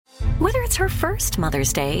Whether it's her first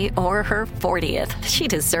Mother's Day or her 40th, she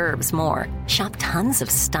deserves more. Shop tons of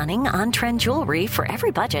stunning on-trend jewelry for every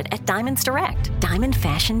budget at Diamonds Direct. Diamond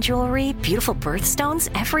fashion jewelry, beautiful birthstones,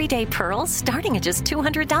 everyday pearls starting at just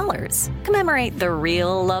 $200. Commemorate the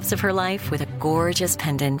real loves of her life with a gorgeous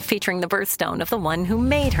pendant featuring the birthstone of the one who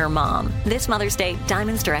made her mom. This Mother's Day,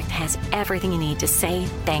 Diamonds Direct has everything you need to say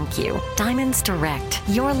thank you. Diamonds Direct.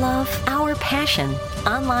 Your love, our passion.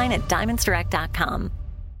 Online at diamondsdirect.com.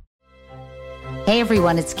 Hey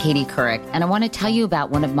everyone, it's Katie Couric, and I want to tell you about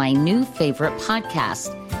one of my new favorite podcasts.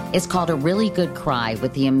 It's called A Really Good Cry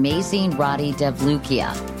with the amazing Roddy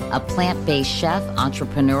Devlukia, a plant-based chef,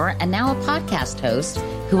 entrepreneur, and now a podcast host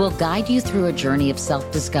who will guide you through a journey of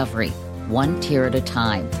self-discovery, one tear at a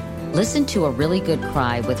time. Listen to A Really Good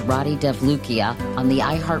Cry with Roddy Devlukia on the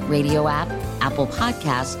iHeartRadio app, Apple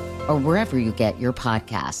Podcasts, or wherever you get your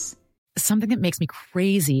podcasts. Something that makes me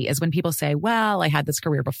crazy is when people say, well, I had this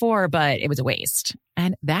career before, but it was a waste.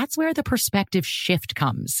 And that's where the perspective shift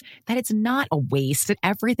comes, that it's not a waste, that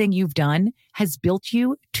everything you've done has built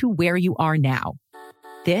you to where you are now.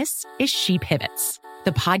 This is She Pivots,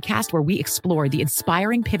 the podcast where we explore the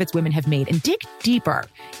inspiring pivots women have made and dig deeper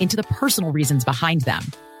into the personal reasons behind them.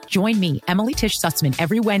 Join me, Emily Tish Sussman,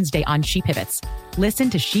 every Wednesday on She Pivots. Listen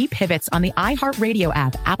to She Pivots on the iHeartRadio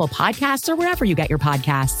app, Apple Podcasts, or wherever you get your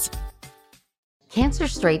podcasts. Cancer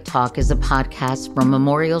Straight Talk is a podcast from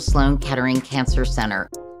Memorial Sloan Kettering Cancer Center,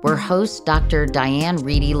 where host Dr. Diane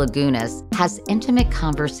Reedy Lagunas has intimate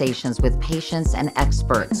conversations with patients and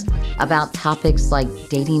experts about topics like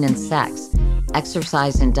dating and sex,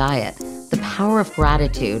 exercise and diet, the power of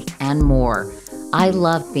gratitude, and more. I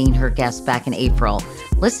loved being her guest back in April.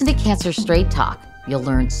 Listen to Cancer Straight Talk. You'll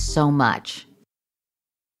learn so much.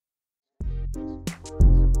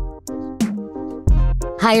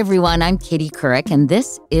 Hi, everyone. I'm Katie Couric, and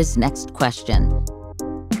this is Next Question.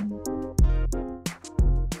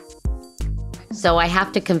 So I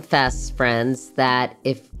have to confess, friends, that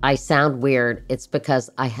if I sound weird, it's because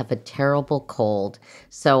I have a terrible cold.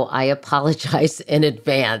 So I apologize in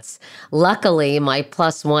advance. Luckily, my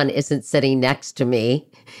plus one isn't sitting next to me,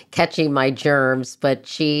 catching my germs, but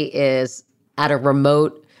she is at a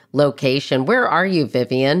remote location. Where are you,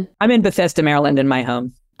 Vivian? I'm in Bethesda, Maryland, in my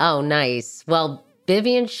home. Oh, nice. Well,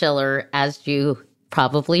 Vivian Schiller, as you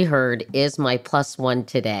probably heard, is my plus one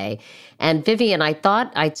today. And Vivian, I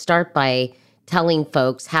thought I'd start by telling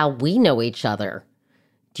folks how we know each other.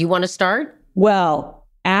 Do you want to start? Well,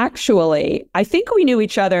 actually, I think we knew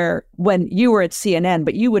each other when you were at CNN,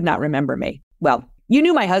 but you would not remember me. Well, you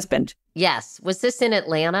knew my husband. Yes. Was this in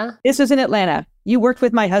Atlanta? This was in Atlanta. You worked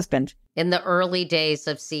with my husband. In the early days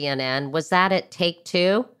of CNN. Was that at Take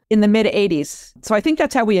Two? In the mid-'80s. So I think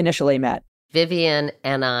that's how we initially met. Vivian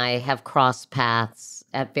and I have crossed paths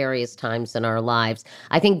at various times in our lives.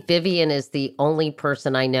 I think Vivian is the only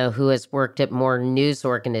person I know who has worked at more news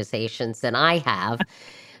organizations than I have.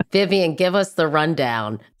 Vivian, give us the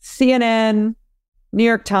rundown. CNN, New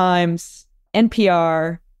York Times,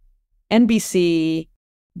 NPR, NBC,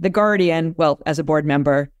 The Guardian, well, as a board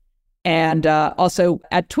member, and also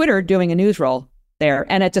at Twitter doing a news role there,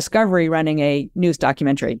 and at Discovery running a news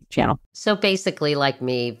documentary channel. So basically, like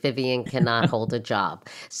me, Vivian cannot hold a job.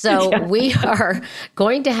 So we are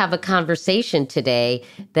going to have a conversation today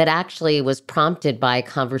that actually was prompted by a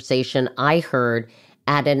conversation I heard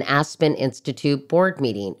at an Aspen Institute board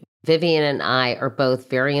meeting. Vivian and I are both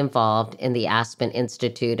very involved in the Aspen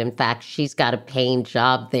Institute. In fact, she's got a paying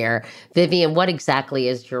job there. Vivian, what exactly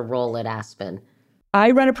is your role at Aspen?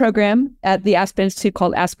 I run a program at the Aspen Institute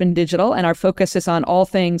called Aspen Digital, and our focus is on all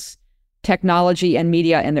things technology and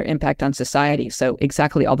media and their impact on society. So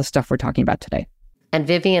exactly all the stuff we're talking about today. And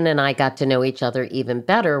Vivian and I got to know each other even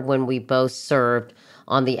better when we both served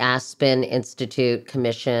on the Aspen Institute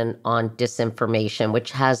Commission on Disinformation,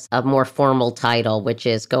 which has a more formal title, which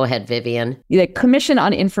is, go ahead, Vivian. The Commission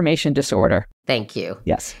on Information Disorder. Thank you.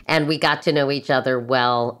 Yes. And we got to know each other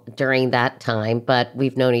well during that time, but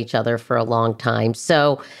we've known each other for a long time.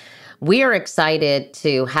 So we are excited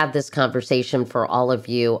to have this conversation for all of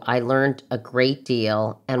you. I learned a great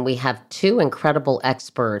deal, and we have two incredible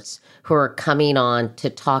experts who are coming on to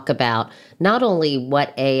talk about not only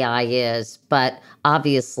what AI is, but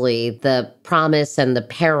obviously the promise and the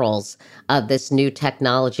perils of this new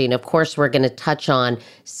technology. And of course, we're going to touch on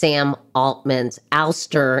Sam Altman's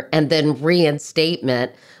ouster and then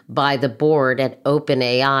reinstatement by the board at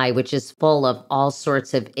OpenAI, which is full of all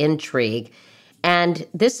sorts of intrigue. And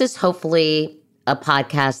this is hopefully a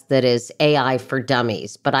podcast that is AI for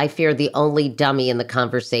dummies, but I fear the only dummy in the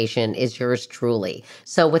conversation is yours truly.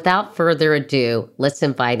 So without further ado, let's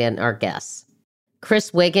invite in our guests.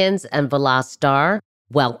 Chris Wiggins and Vilas Dhar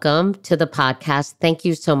Welcome to the podcast. Thank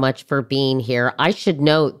you so much for being here. I should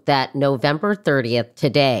note that November 30th,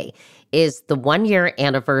 today, is the 1-year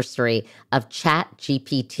anniversary of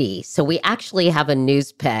ChatGPT. So we actually have a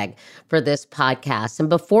news peg for this podcast. And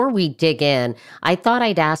before we dig in, I thought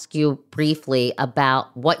I'd ask you briefly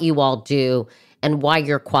about what you all do and why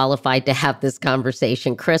you're qualified to have this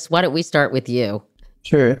conversation. Chris, why don't we start with you?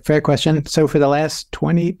 Sure. Fair question. So for the last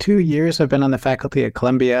 22 years, I've been on the faculty at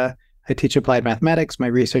Columbia. I teach applied mathematics. My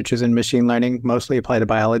research is in machine learning, mostly applied to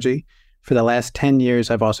biology. For the last 10 years,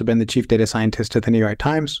 I've also been the chief data scientist at the New York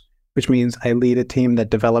Times, which means I lead a team that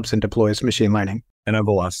develops and deploys machine learning. And I'm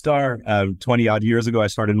Vilas Dhar. 20 odd years ago, I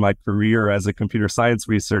started my career as a computer science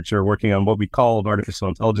researcher working on what we called artificial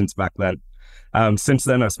intelligence back then. Since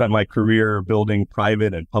then, I've spent my career building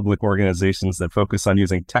private and public organizations that focus on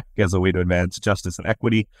using tech as a way to advance justice and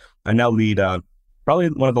equity. I now lead probably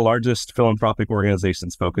one of the largest philanthropic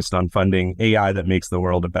organizations focused on funding AI that makes the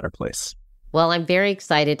world a better place. Well, I'm very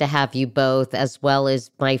excited to have you both, as well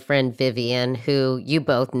as my friend Vivian, who you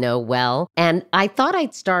both know well. And I thought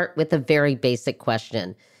I'd start with a very basic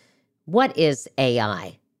question. What is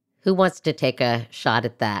AI? Who wants to take a shot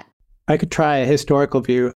at that? I could try a historical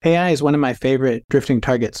view. AI is one of my favorite drifting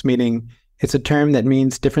targets, meaning it's a term that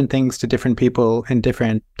means different things to different people in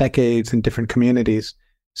different decades and different communities.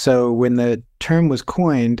 So when the term was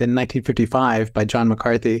coined in 1955 by John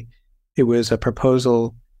McCarthy, it was a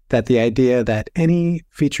proposal that the idea that any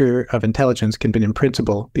feature of intelligence can be, in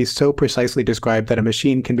principle, be so precisely described that a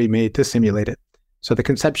machine can be made to simulate it. So the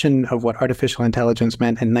conception of what artificial intelligence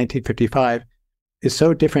meant in 1955 is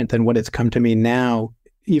so different than what it's come to mean now,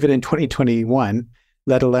 even in 2021,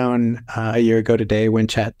 let alone a year ago today when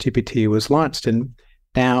ChatGPT was launched. And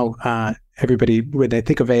now everybody, when they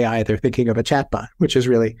think of AI, they're thinking of a chatbot, which is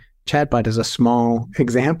really, chatbot is a small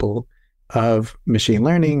example of machine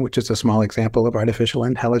learning, which is a small example of artificial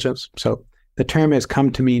intelligence. So the term has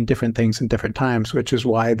come to mean different things in different times, which is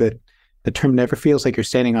why the term never feels like you're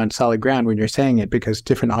standing on solid ground when you're saying it, because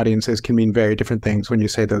different audiences can mean very different things when you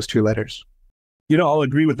say those two letters. I'll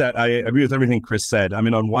agree with that. I agree with everything Chris said. I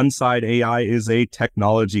mean, on one side, AI is a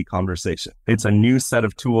technology conversation. It's a new set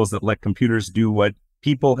of tools that let computers do what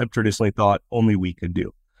people have traditionally thought only we could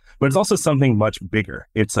do. But it's also something much bigger.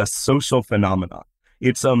 It's a social phenomenon.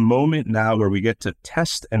 It's a moment now where we get to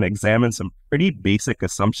test and examine some pretty basic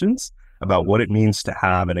assumptions about what it means to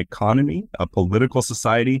have an economy, a political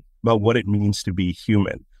society, about what it means to be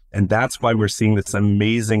human. And that's why we're seeing this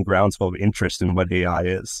amazing groundswell of interest in what AI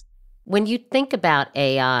is. When you think about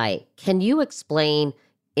AI, can you explain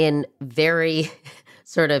in very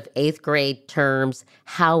sort of 8th grade terms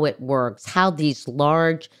how it works, how these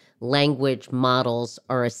large language models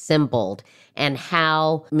are assembled, and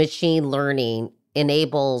how machine learning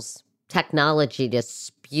enables technology to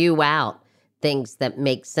spew out things that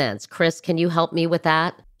make sense? Chris, can you help me with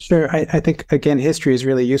that? Sure. I think, again, history is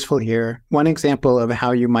really useful here. One example of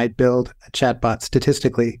how you might build a chatbot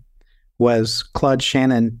statistically was Claude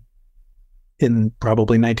Shannon in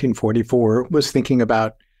probably 1944 was thinking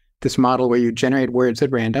about this model where you generate words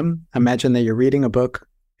at random. Imagine that you're reading a book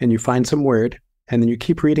and you find some word, and then you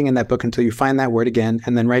keep reading in that book until you find that word again,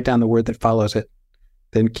 and then write down the word that follows it.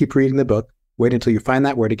 Then keep reading the book, wait until you find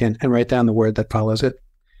that word again, and write down the word that follows it.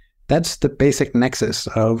 That's the basic nexus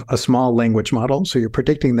of a small language model. So you're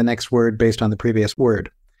predicting the next word based on the previous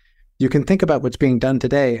word. You can think about what's being done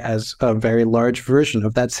today as a very large version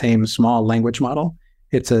of that same small language model.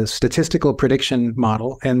 It's a statistical prediction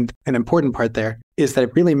model. And an important part there is that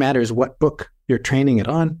it really matters what book you're training it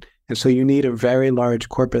on. And so you need a very large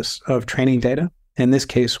corpus of training data. In this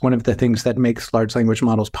case, one of the things that makes large language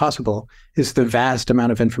models possible is the vast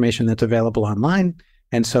amount of information that's available online.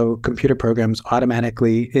 And so computer programs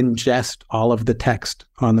automatically ingest all of the text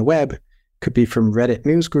on the web. Could be from Reddit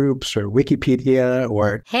news groups or Wikipedia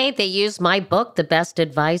or... Hey, they used my book, The Best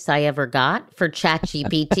Advice I Ever Got, for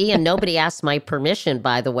ChatGPT, and nobody asked my permission,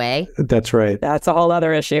 by the way. That's right. That's a whole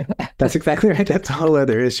other issue. That's exactly right. That's a whole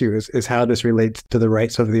other issue is how this relates to the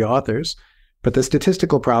rights of the authors. But the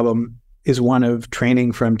statistical problem is one of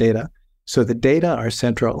training from data. So the data are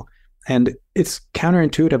central. And it's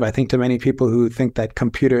counterintuitive, I think, to many people who think that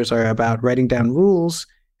computers are about writing down rules.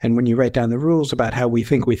 And when you write down the rules about how we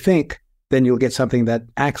think, then you'll get something that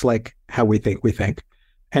acts like how we think.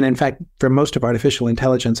 And in fact, for most of artificial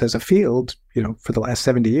intelligence as a field, for the last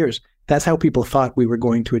 70 years, that's how people thought we were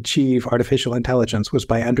going to achieve artificial intelligence, was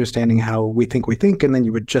by understanding how we think, and then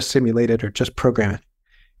you would just simulate it or just program it.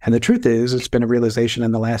 And the truth is, it's been a realization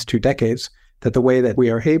in the last 2 decades that the way that we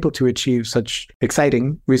are able to achieve such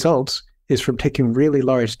exciting results is from taking really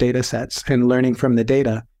large data sets and learning from the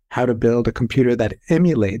data how to build a computer that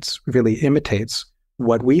emulates, really imitates,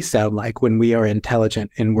 what we sound like when we are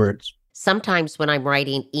intelligent in words. Sometimes when I'm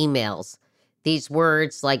writing emails, these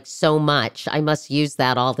words like so much, I must use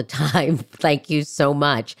that all the time. Thank you so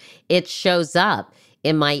much. It shows up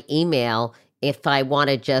in my email if I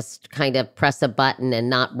want to just kind of press a button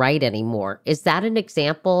and not write anymore. Is that an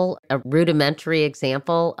example, a rudimentary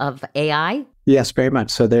example of AI? Yes, very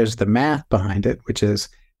much. So there's the math behind it, which is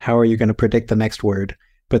how are you going to predict the next word?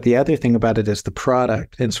 But the other thing about it is the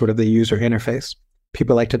product and sort of the user interface.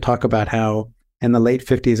 People like to talk about how in the late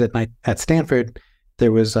 50s at Stanford,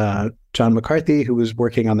 there was John McCarthy, who was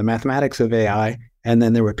working on the mathematics of AI. And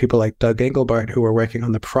then there were people like Doug Engelbart, who were working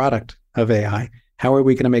on the product of AI. How are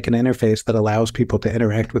we going to make an interface that allows people to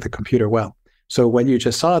interact with a computer well? So what you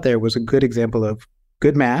just saw there was a good example of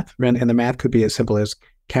good math. And the math could be as simple as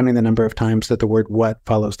counting the number of times that the word what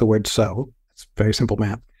follows the word so. It's very simple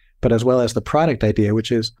math. But as well as the product idea,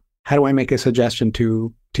 which is how do I make a suggestion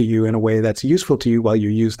to you in a way that's useful to you while you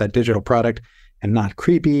use that digital product and not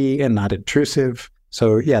creepy and not intrusive.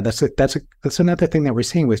 So yeah, that's another thing that we're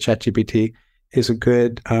seeing with ChatGPT is a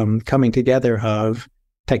good coming together of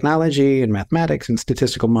technology and mathematics and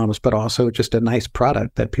statistical models, but also just a nice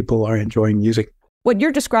product that people are enjoying using. What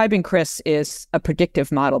you're describing, Chris, is a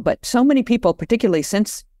predictive model, but so many people, particularly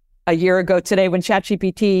since a year ago today when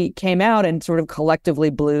ChatGPT came out and sort of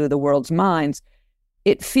collectively blew the world's minds,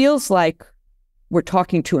 it feels like we're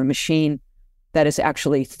talking to a machine that is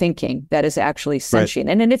actually thinking, that is actually sentient.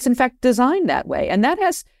 Right. And it's in fact designed that way. And that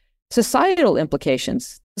has societal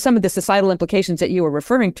implications. Some of the societal implications that you were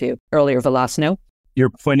referring to earlier, Vilas, no?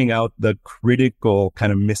 You're pointing out the critical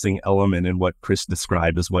kind of missing element in what Chris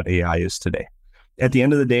described as what AI is today. At the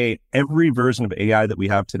end of the day, every version of AI that we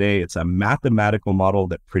have today, it's a mathematical model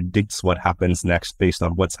that predicts what happens next based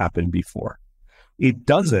on what's happened before. It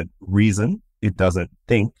doesn't reason. It doesn't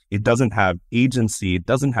think. It doesn't have agency. It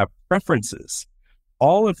doesn't have preferences.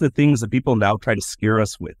 All of the things that people now try to scare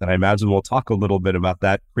us with, and I imagine we'll talk a little bit about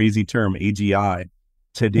that crazy term, AGI.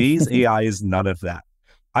 Today's AI is none of that.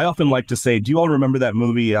 I often like to say, do you all remember that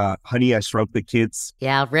movie, Honey, I Shrunk the Kids?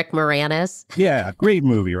 Yeah, Rick Moranis. Yeah, great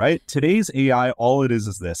movie, right? Today's AI, all it is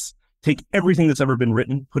this. Take everything that's ever been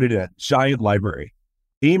written, put it in a giant library,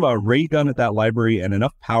 aim a ray gun at that library and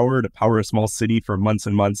enough power to power a small city for months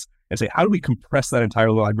and months, and say, how do we compress that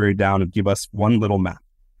entire library down and give us one little map?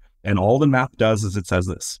 And all the map does is it says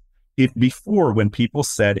this. If before, when people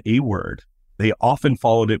said a word, they often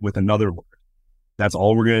followed it with another word. That's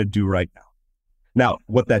all we're going to do right now. Now,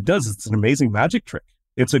 what that does is it's an amazing magic trick.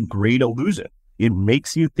 It's a great illusion. It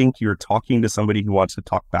makes you think you're talking to somebody who wants to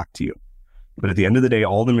talk back to you. But at the end of the day,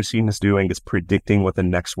 all the machine is doing is predicting what the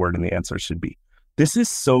next word in the answer should be. This is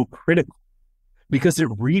so critical because it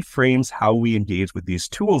reframes how we engage with these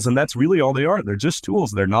tools. And that's really all they are. They're just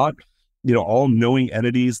tools. They're not, all knowing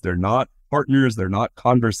entities. They're not partners. They're not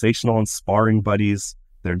conversational and sparring buddies.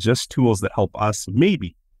 They're just tools that help us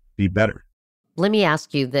maybe be better. Let me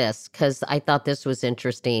ask you this, because I thought this was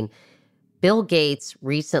interesting. Bill Gates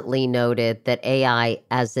recently noted that AI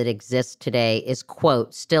as it exists today is,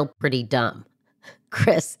 quote, still pretty dumb.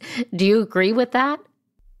 Chris, do you agree with that?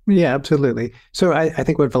 Yeah, absolutely. So I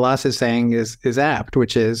think what Vilas is saying is apt,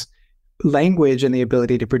 which is language and the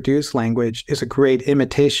ability to produce language is a great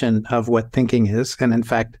imitation of what thinking is. And in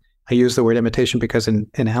fact, I use the word imitation because in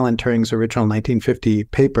Alan Turing's original 1950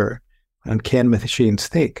 paper on Can Machines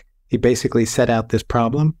Think, he basically set out this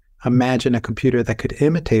problem. Imagine a computer that could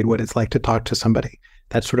imitate what it's like to talk to somebody.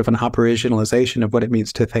 That's sort of an operationalization of what it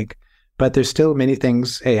means to think. But there's still many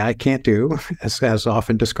things AI can't do, as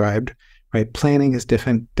often described, right? Planning is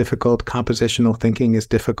difficult. Compositional thinking is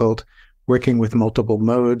difficult. Working with multiple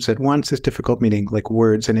modes at once is difficult, meaning like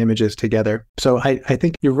words and images together. So I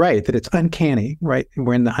think you're right that it's uncanny, right?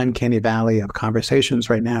 We're in the uncanny valley of conversations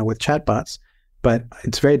right now with chatbots. But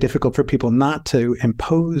it's very difficult for people not to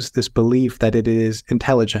impose this belief that it is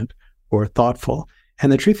intelligent or thoughtful.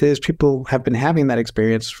 And the truth is, people have been having that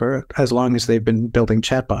experience for as long as they've been building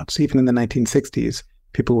chatbots. Even in the 1960s,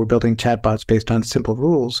 people were building chatbots based on simple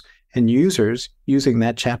rules, and users using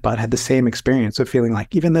that chatbot had the same experience of feeling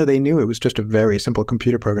like, even though they knew it was just a very simple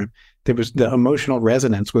computer program, there was the emotional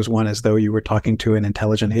resonance was one as though you were talking to an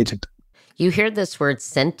intelligent agent. You hear this word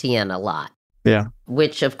sentient a lot. Yeah.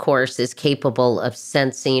 Which, of course, is capable of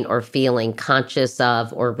sensing or feeling, conscious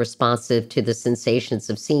of or responsive to the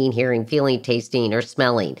sensations of seeing, hearing, feeling, tasting, or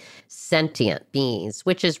smelling. Sentient beings,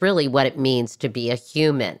 which is really what it means to be a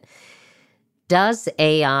human. Does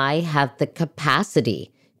AI have the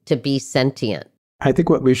capacity to be sentient? I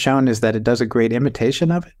think what we've shown is that it does a great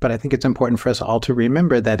imitation of it, but I think it's important for us all to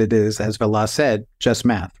remember that it is, as Vilas said, just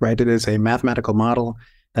math, right? It is a mathematical model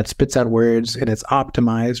that spits out words and it's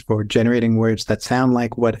optimized for generating words that sound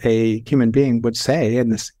like what a human being would say in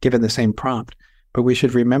this, given the same prompt. But we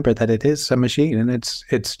should remember that it is a machine and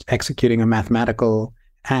it's executing a mathematical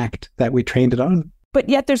act that we trained it on. But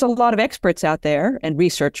yet there's a lot of experts out there and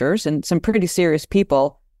researchers and some pretty serious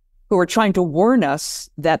people who are trying to warn us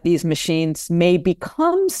that these machines may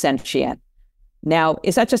become sentient. Now,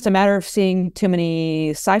 is that just a matter of seeing too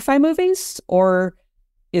many sci-fi movies, or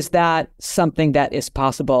is that something that is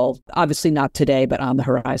possible? Obviously not today, but on the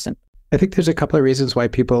horizon. I think there's a couple of reasons why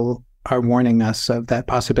people are warning us of that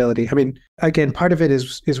possibility. I mean, again, part of it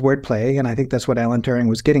is wordplay, and I think that's what Alan Turing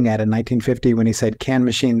was getting at in 1950 when he said, can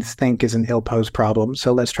machines think is an ill-posed problem,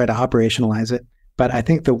 so let's try to operationalize it. But I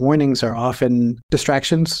think the warnings are often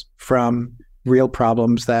distractions from real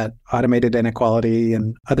problems that automated inequality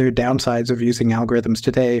and other downsides of using algorithms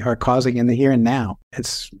today are causing in the here and now.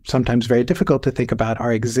 It's sometimes very difficult to think about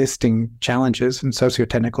our existing challenges in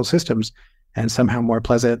socio-technical systems, and somehow more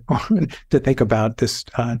pleasant to think about this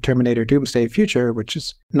Terminator doomsday future, which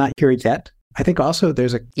is not here yet. I think also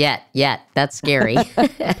there's a... Yet. That's scary.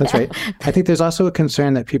 That's right. I think there's also a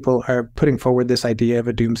concern that people are putting forward this idea of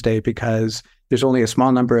a doomsday because there's only a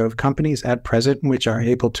small number of companies at present which are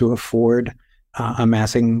able to afford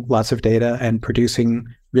amassing lots of data and producing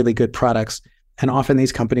really good products. And often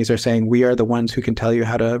these companies are saying, we are the ones who can tell you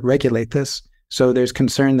how to regulate this. So there's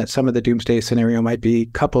concern that some of the doomsday scenario might be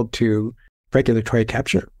coupled to regulatory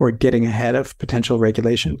capture or getting ahead of potential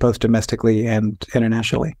regulation, both domestically and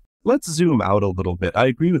internationally. Let's zoom out a little bit. I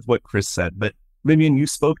agree with what Chris said, but Vivian, you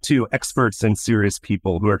spoke to experts and serious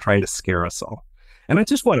people who are trying to scare us all. And I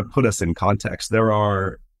just want to put us in context. There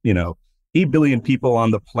are, 8 billion people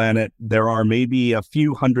on the planet. There are maybe a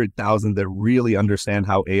few 100,000 that really understand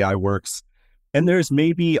how AI works. And there's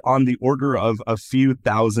maybe on the order of a few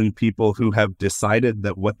thousand people who have decided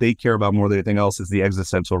that what they care about more than anything else is the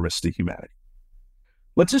existential risk to humanity.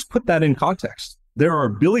 Let's just put that in context. There are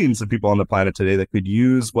billions of people on the planet today that could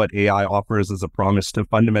use what AI offers as a promise to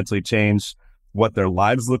fundamentally change what their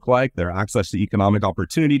lives look like, their access to economic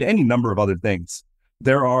opportunity, to any number of other things.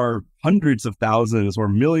 There are hundreds of thousands or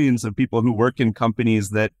millions of people who work in companies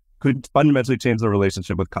that could fundamentally change their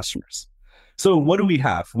relationship with customers. So what do we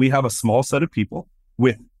have? We have a small set of people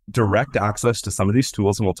with direct access to some of these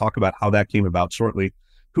tools, and we'll talk about how that came about shortly,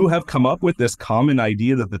 who have come up with this common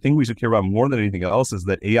idea that the thing we should care about more than anything else is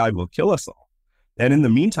that AI will kill us all. And in the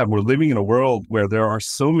meantime, we're living in a world where there are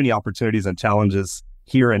so many opportunities and challenges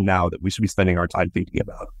here and now that we should be spending our time thinking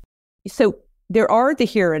about. So there are the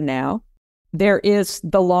here and now, there is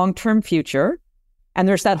the long-term future, and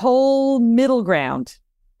there's that whole middle ground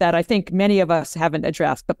that I think many of us haven't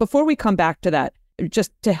addressed. But before we come back to that,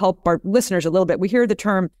 just to help our listeners a little bit, we hear the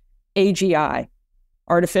term AGI,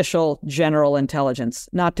 artificial general intelligence,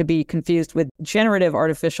 not to be confused with generative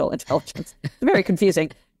artificial intelligence. It's very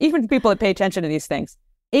confusing, even for people that pay attention to these things.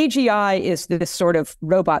 AGI is this sort of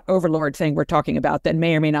robot overlord thing we're talking about that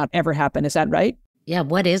may or may not ever happen. Is that right? Yeah,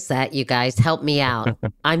 what is that, you guys? Help me out.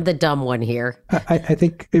 I'm the dumb one here. I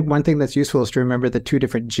think one thing that's useful is to remember the two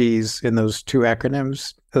different G's in those two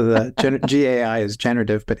acronyms. The GAI is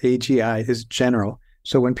generative, but AGI is general.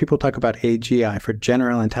 So when people talk about AGI for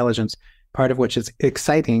general intelligence, part of which is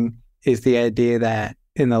exciting is the idea that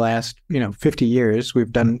in the last 50 years,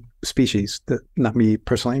 we've done species, not me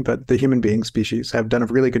personally, but the human being species have done a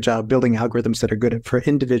really good job building algorithms that are good for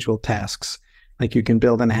individual tasks. Like you can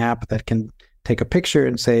build an app that can take a picture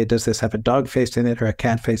and say, does this have a dog face in it or a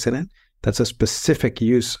cat face in it? That's a specific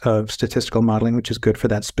use of statistical modeling, which is good for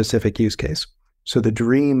that specific use case. So the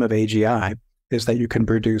dream of AGI is that you can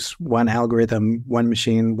produce one algorithm, one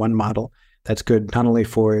machine, one model that's good not only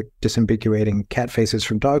for disambiguating cat faces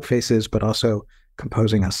from dog faces, but also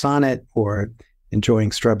composing a sonnet or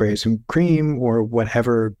enjoying strawberries and cream or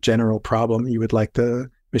whatever general problem you would like the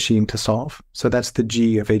machine to solve. So that's the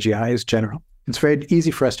G of AGI is general. It's very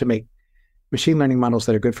easy for us to make machine learning models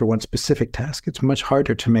that are good for one specific task. It's much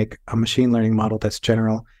harder to make a machine learning model that's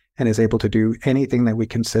general and is able to do anything that we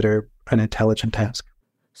consider an intelligent task.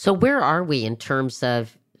 So where are we in terms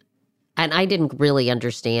of, and I didn't really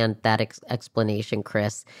understand that explanation,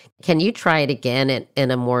 Chris. Can you try it again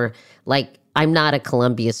in a more, like, I'm not a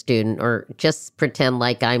Columbia student, or just pretend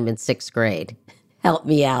like I'm in 6th grade. Help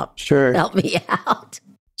me out. Sure. Help me out.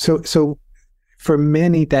 So for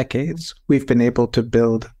many decades, we've been able to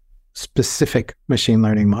build specific machine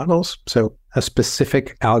learning models. So a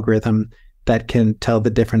specific algorithm that can tell the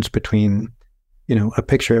difference between, a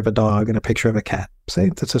picture of a dog and a picture of a cat. Say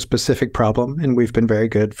that's a specific problem. And we've been very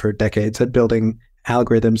good for decades at building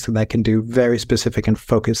algorithms that can do very specific and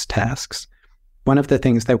focused tasks. One of the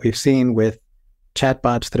things that we've seen with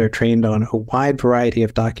chatbots that are trained on a wide variety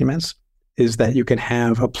of documents is that you can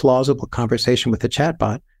have a plausible conversation with a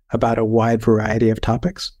chatbot about a wide variety of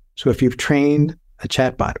topics. So if you've trained a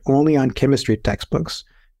chatbot only on chemistry textbooks,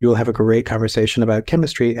 you will have a great conversation about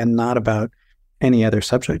chemistry and not about any other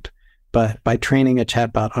subject. But by training a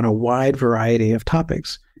chatbot on a wide variety of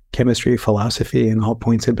topics, chemistry, philosophy, and all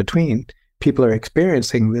points in between, people are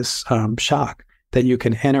experiencing this shock that you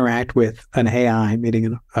can interact with an AI,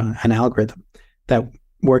 meaning an algorithm that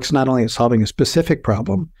works not only at solving a specific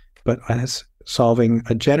problem, but as solving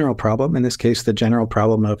a general problem, in this case, the general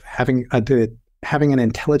problem of having an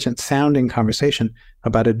intelligent sounding conversation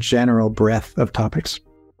about a general breadth of topics.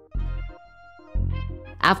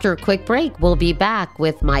 After a quick break, we'll be back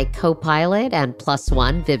with my co-pilot and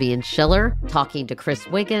 +1, Vivian Schiller, talking to Chris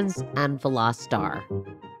Wiggins and Vilas Dhar.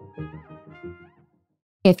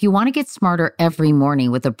 If you want to get smarter every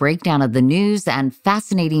morning with a breakdown of the news and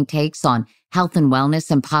fascinating takes on health and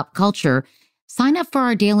wellness and pop culture, sign up for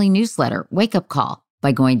our daily newsletter, Wake Up Call,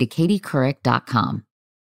 by going to katiecouric.com.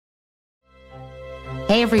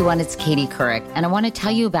 Hey everyone, it's Katie Couric, and I want to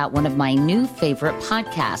tell you about one of my new favorite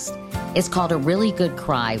podcasts. It's called A Really Good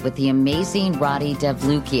Cry with the amazing Roddy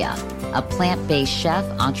Devlukia, a plant-based chef,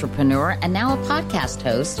 entrepreneur, and now a podcast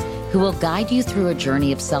host who will guide you through a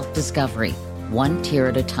journey of self-discovery, one tear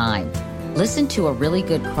at a time. Listen to A Really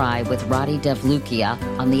Good Cry with Roddy Devlukia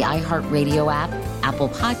on the iHeartRadio app, Apple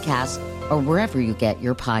Podcasts, or wherever you get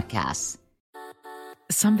your podcasts.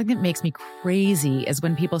 Something that makes me crazy is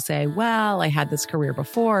when people say, well, I had this career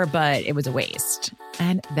before, but it was a waste.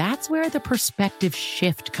 And that's where the perspective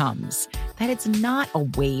shift comes, that it's not a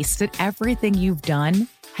waste, that everything you've done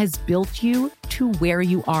has built you to where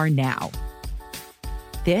you are now.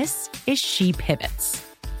 This is She Pivots,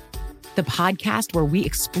 the podcast where we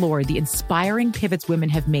explore the inspiring pivots women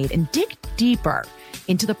have made and dig deeper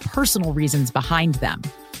into the personal reasons behind them.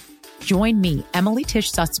 Join me, Emily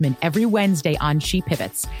Tish Sussman, every Wednesday on She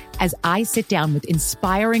Pivots as I sit down with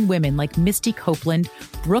inspiring women like Misty Copeland,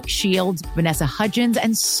 Brooke Shields, Vanessa Hudgens,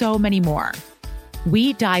 and so many more.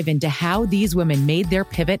 We dive into how these women made their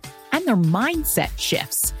pivot and their mindset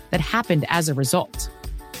shifts that happened as a result.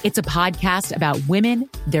 It's a podcast about women,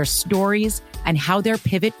 their stories, and how their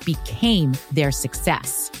pivot became their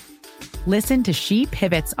success. Listen to She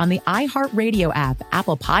Pivots on the iHeartRadio app,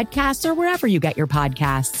 Apple Podcasts, or wherever you get your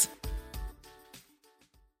podcasts.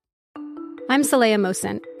 I'm Saleha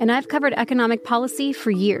Mohsen, and I've covered economic policy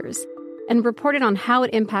for years and reported on how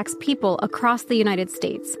it impacts people across the United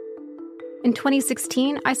States. In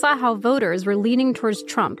 2016, I saw how voters were leaning towards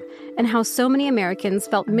Trump and how so many Americans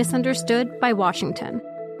felt misunderstood by Washington.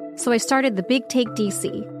 So I started the Big Take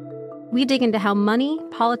DC. We dig into how money,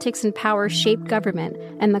 politics, and power shape government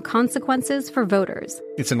and the consequences for voters.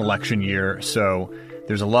 It's an election year, so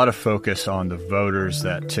there's a lot of focus on the voters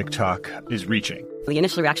that TikTok is reaching. The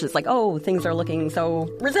initial reaction is like, oh, things are looking so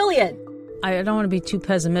resilient. I don't want to be too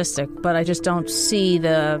pessimistic, but I just don't see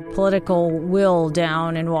the political will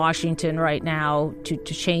down in Washington right now to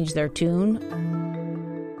change their tune.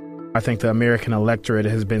 I think the American electorate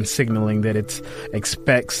has been signaling that it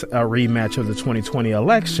expects a rematch of the 2020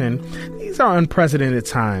 election. These are unprecedented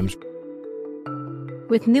times.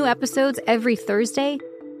 With new episodes every Thursday,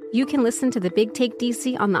 you can listen to the Big Take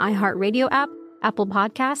DC on the iHeartRadio app, Apple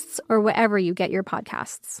Podcasts, or wherever you get your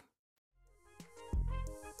podcasts.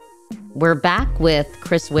 We're back with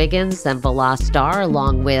Chris Wiggins and Vilas Dhar,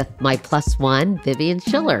 along with my +1, Vivian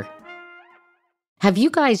Schiller. Have you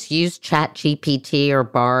guys used ChatGPT or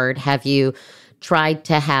Bard? Have you tried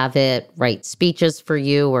to have it write speeches for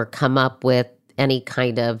you or come up with any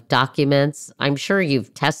kind of documents? I'm sure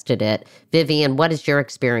you've tested it. Vivian, what has your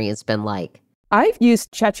experience been like? I've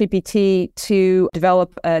used ChatGPT to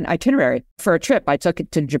develop an itinerary for a trip. I took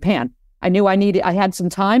it to Japan. I knew I had some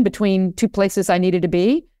time between two places I needed to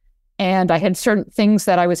be, and I had certain things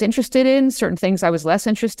that I was interested in, certain things I was less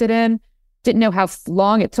interested in. Didn't know how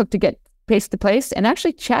long it took to get place to place, and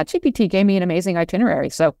actually ChatGPT gave me an amazing itinerary,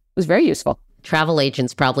 so it was very useful. Travel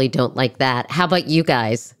agents probably don't like that. How about you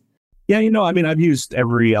guys? Yeah, I've used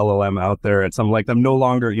every LLM out there. I'm no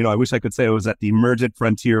longer, I wish I could say I was at the emergent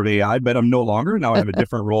frontier of AI, but I'm no longer. Now I have a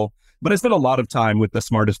different role. But I spent a lot of time with the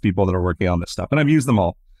smartest people that are working on this stuff, and I've used them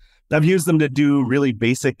all. I've used them to do really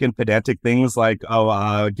basic and pedantic things like,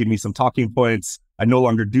 give me some talking points. I no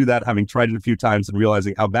longer do that, having tried it a few times and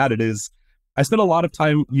realizing how bad it is. I spent a lot of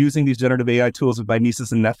time using these generative AI tools with my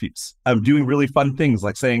nieces and nephews. I'm doing really fun things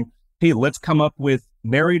like saying, hey, let's come up with,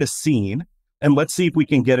 narrate a scene, and let's see if we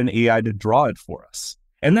can get an AI to draw it for us.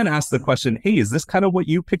 And then ask the question, hey, is this kind of what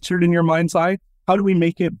you pictured in your mind's eye? how do we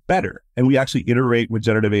make it better? And we actually iterate with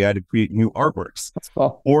generative AI to create new artworks. That's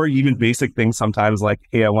cool. Or even basic things sometimes like,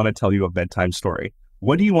 hey, I want to tell you a bedtime story.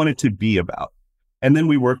 What do you want it to be about? And then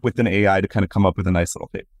we work with an AI to kind of come up with a nice little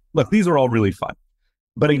thing. Look, these are all really fun.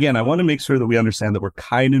 But again, I want to make sure that we understand that we're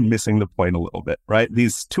kind of missing the point a little bit, right?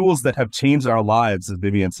 These tools that have changed our lives, as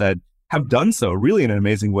Vivian said, have done so really in an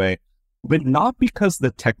amazing way, but not because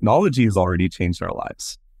the technology has already changed our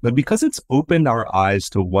lives, but because it's opened our eyes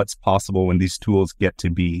to what's possible when these tools get to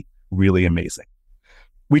be really amazing.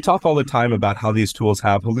 We talk all the time about how these tools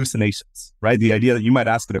have hallucinations, right? The idea that you might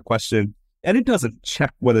ask it a question and it doesn't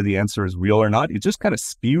check whether the answer is real or not. It just kind of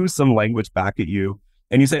spews some language back at you.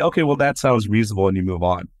 And you say, okay, well, that sounds reasonable, and you move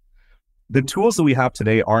on. The tools that we have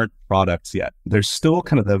today aren't products yet. They're still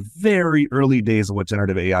kind of the very early days of what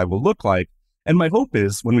generative AI will look like. And my hope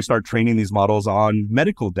is when we start training these models on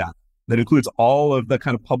medical data, that includes all of the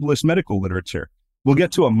kind of published medical literature, we'll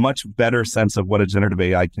get to a much better sense of what a generative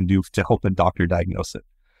AI can do to help a doctor diagnose it.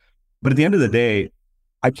 But at the end of the day,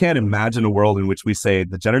 I can't imagine a world in which we say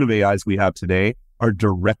the generative AIs we have today are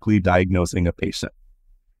directly diagnosing a patient.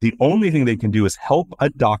 The only thing they can do is help a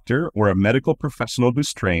doctor or a medical professional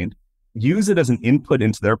who's trained use it as an input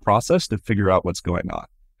into their process to figure out what's going on.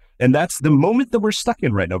 And that's the moment that we're stuck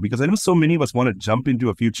in right now, because I know so many of us want to jump into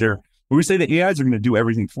a future where we say the AIs are going to do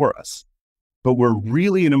everything for us. But we're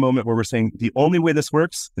really in a moment where we're saying the only way this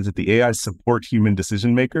works is that the AIs support human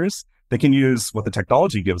decision makers. They can use what the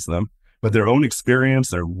technology gives them, but their own experience,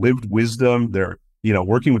 their lived wisdom, their,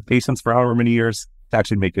 working with patients for however many years to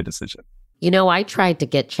actually make a decision. I tried to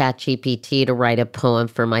get ChatGPT to write a poem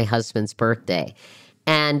for my husband's birthday,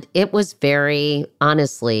 and it was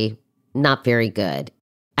honestly, not very good.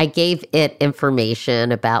 I gave it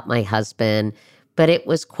information about my husband, but it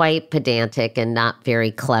was quite pedantic and not very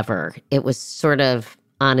clever. It was sort of,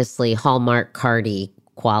 honestly, Hallmark cardy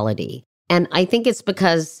quality. And I think it's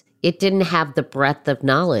because it didn't have the breadth of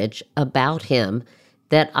knowledge about him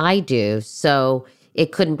that I do, so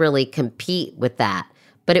it couldn't really compete with that.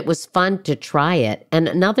 But it was fun to try it. And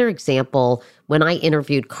another example, when I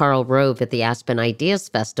interviewed Carl Rove at the Aspen Ideas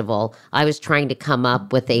Festival, I was trying to come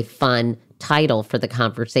up with a fun title for the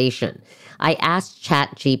conversation. I asked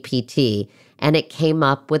ChatGPT, and it came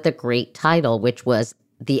up with a great title, which was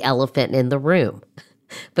The Elephant in the Room,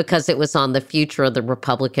 because it was on the future of the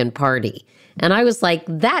Republican Party. And I was like,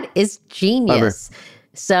 that is genius. Clever.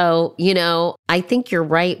 So, I think you're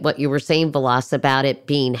right, what you were saying, Vilas, about it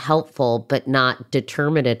being helpful, but not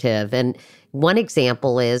determinative. And one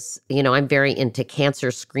example is, I'm very into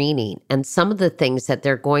cancer screening, and some of the things that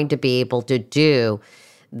they're going to be able to do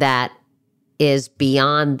that is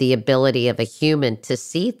beyond the ability of a human to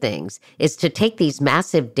see things is to take these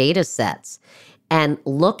massive data sets and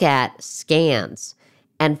look at scans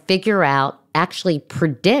and figure out, actually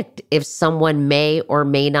predict if someone may or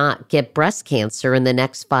may not get breast cancer in the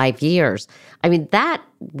next 5 years. I mean, that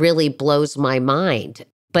really blows my mind.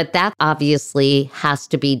 But that obviously has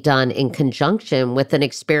to be done in conjunction with an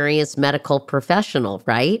experienced medical professional,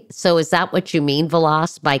 right? So is that what you mean,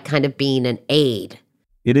 Vilas, by kind of being an aid?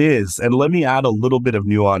 It is. And let me add a little bit of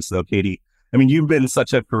nuance, though, Katie. I mean, you've been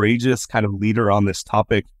such a courageous kind of leader on this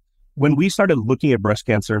topic. When we started looking at breast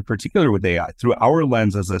cancer, in particular with AI, through our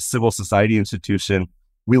lens as a civil society institution,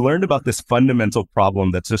 we learned about this fundamental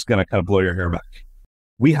problem that's just going to kind of blow your hair back.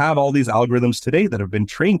 We have all these algorithms today that have been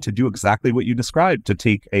trained to do exactly what you described, to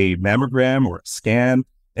take a mammogram or a scan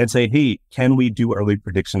and say, hey, can we do early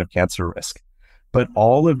prediction of cancer risk? But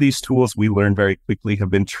all of these tools, we learned very quickly, have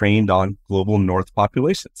been trained on global North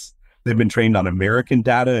populations. They've been trained on American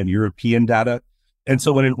data and European data. And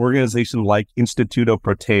so when an organization like Instituto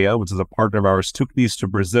Protea, which is a partner of ours, took these to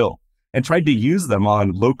Brazil and tried to use them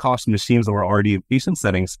on low-cost machines that were already in patient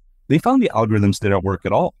settings, they found the algorithms didn't work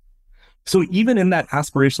at all. So even in that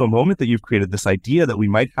aspirational moment that you've created, this idea that we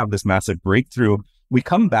might have this massive breakthrough, we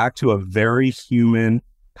come back to a very human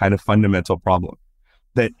kind of fundamental problem.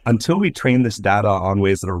 That until we train this data on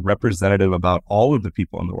ways that are representative about all of the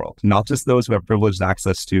people in the world, not just those who have privileged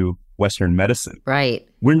access to Western medicine, right,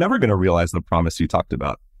 we're never going to realize the promise you talked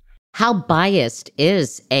about. How biased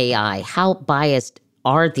is AI? How biased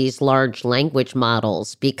are these large language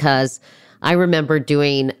models? Because I remember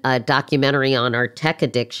doing a documentary on our tech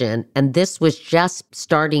addiction, and this was just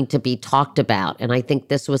starting to be talked about. And I think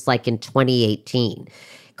this was like in 2018.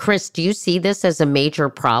 Chris, do you see this as a major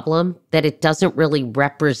problem, that it doesn't really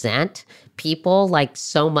represent people like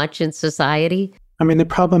so much in society? I mean, the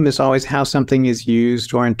problem is always how something is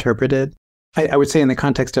used or interpreted. I would say in the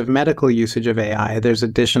context of medical usage of AI, there's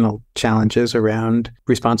additional challenges around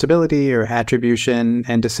responsibility or attribution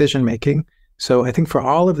and decision-making. So I think for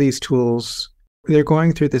all of these tools, They're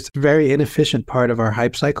going through this very inefficient part of our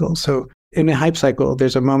hype cycle. So in a hype cycle,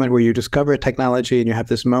 there's a moment where you discover a technology and you have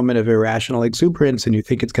this moment of irrational exuberance and you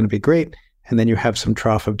think it's going to be great. And then you have some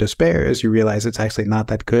trough of despair as you realize it's actually not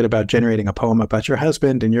that good about generating a poem about your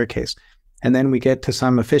husband in your case. And then we get to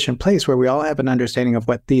some efficient place where we all have an understanding of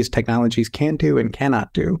what these technologies can do and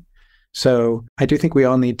cannot do. So I do think we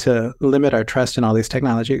all need to limit our trust in all these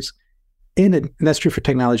technologies. And that's true for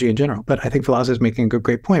technology in general. But I think Vilas is making a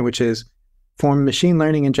great point, which is for machine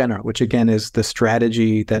learning in general, which again is the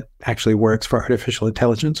strategy that actually works for artificial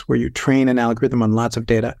intelligence, where you train an algorithm on lots of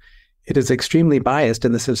data. It is extremely biased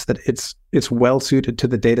in the sense that it's well suited to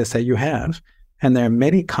the data set you have. And there are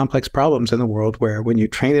many complex problems in the world where when you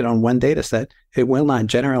train it on one data set, it will not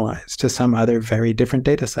generalize to some other very different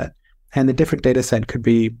data set. And the different data set could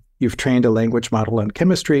be you've trained a language model on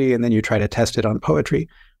chemistry and then you try to test it on poetry.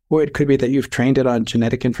 Or it could be that you've trained it on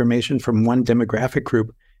genetic information from one demographic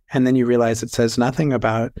group and then you realize it says nothing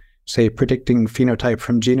about, say, predicting phenotype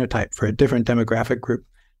from genotype for a different demographic group.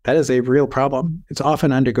 That is a real problem. It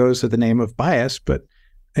often undergoes the name of bias, but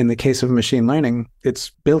in the case of machine learning, it's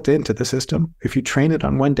built into the system. If you train it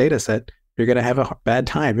on one data set, you're going to have a bad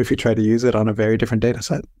time if you try to use it on a very different data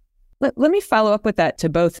set. Let me follow up with that to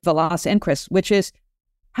both Vilas and Chris, which is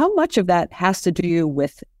how much of that has to do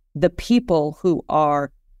with the people who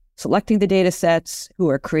are selecting the data sets, who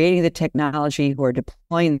are creating the technology, who are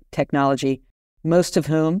deploying technology, most of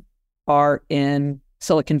whom are in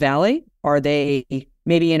Silicon Valley? Are they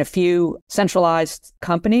maybe in a few centralized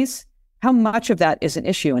companies? How much of that is an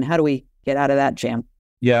issue and how do we get out of that jam?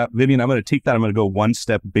 Yeah, Vivian, I'm going to take that. I'm going to go one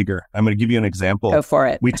step bigger. I'm going to give you an example. Go for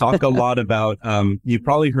it. We talk a lot about, you've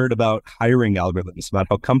probably heard about hiring algorithms, about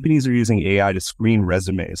how companies are using AI to screen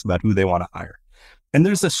resumes about who they want to hire. And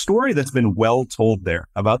there's a story that's been well told there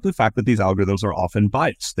about the fact that these algorithms are often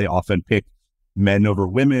biased. They often pick men over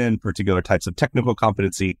women, particular types of technical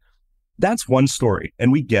competency. That's one story,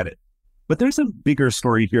 and we get it. But there's a bigger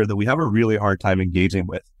story here that we have a really hard time engaging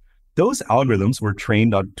with. Those algorithms were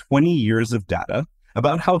trained on 20 years of data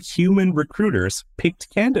about how human recruiters picked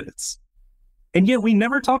candidates. And yet we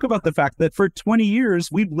never talk about the fact that for 20 years,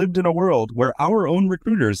 we've lived in a world where our own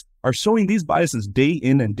recruiters are showing these biases day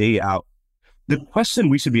in and day out. The question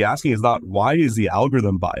we should be asking is not why is the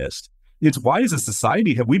algorithm biased? It's why as a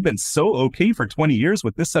society have we been so okay for 20 years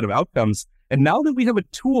with this set of outcomes? And now that we have a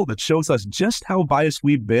tool that shows us just how biased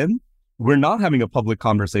we've been, we're not having a public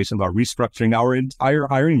conversation about restructuring our entire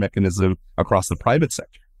hiring mechanism across the private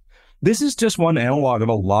sector. This is just one analog of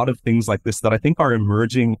a lot of things like this that I think are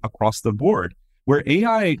emerging across the board, where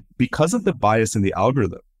AI, because of the bias in the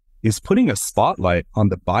algorithm, is putting a spotlight on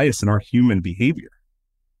the bias in our human behavior.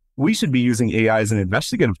 We should be using AI as an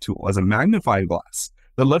investigative tool, as a magnifying glass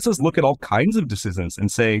that lets us look at all kinds of decisions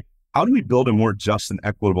and say, how do we build a more just and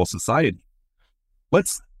equitable society?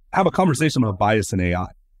 Let's have a conversation about bias in AI.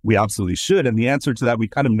 We absolutely should. And the answer to that, we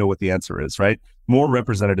kind of know what the answer is, right? More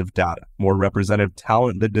representative data, more representative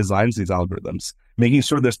talent that designs these algorithms, making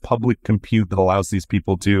sure there's public compute that allows these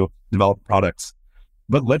people to develop products.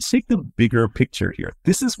 But let's take the bigger picture here.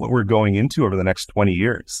 This is what we're going into over the next 20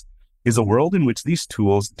 years, is a world in which these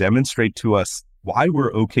tools demonstrate to us why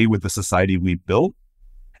we're okay with the society we built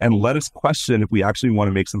and let us question if we actually want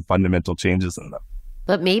to make some fundamental changes in them.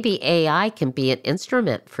 But maybe AI can be an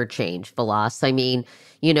instrument for change, Vilas. I mean,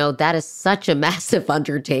 that is such a massive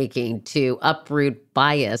undertaking to uproot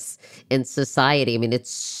bias in society. I mean, it's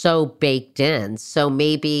so baked in. So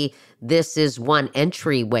maybe this is one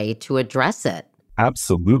entryway to address it.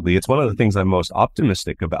 Absolutely. It's one of the things I'm most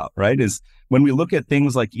optimistic about, right? Is when we look at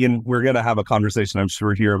things like, we're going to have a conversation, I'm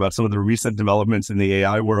sure, here about some of the recent developments in the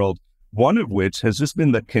AI world, one of which has just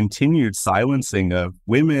been the continued silencing of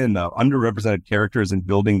women, underrepresented characters in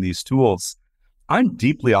building these tools. I'm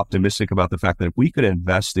deeply optimistic about the fact that if we could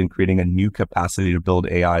invest in creating a new capacity to build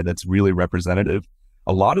AI that's really representative,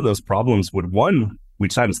 a lot of those problems would, one,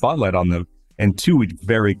 we'd shine a spotlight on them, and two, we'd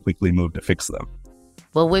very quickly move to fix them.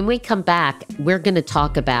 Well, when we come back, we're going to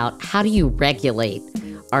talk about how do you regulate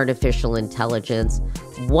artificial intelligence?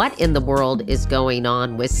 What in the world is going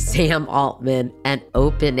on with Sam Altman and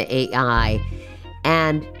OpenAI?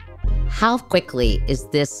 And how quickly is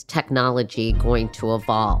this technology going to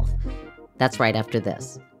evolve? That's right after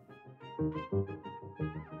this.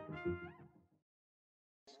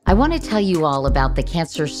 I want to tell you all about the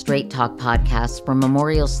Cancer Straight Talk podcast from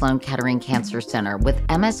Memorial Sloan Kettering Cancer Center with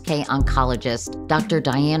MSK oncologist Dr.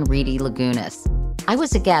 Diane Reedy-Lagunas. I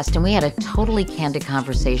was a guest and we had a totally candid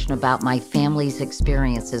conversation about my family's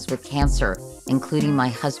experiences with cancer, including my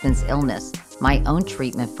husband's illness, my own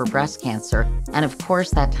treatment for breast cancer, and of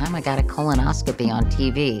course that time I got a colonoscopy on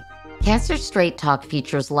TV. Cancer Straight Talk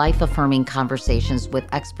features life-affirming conversations with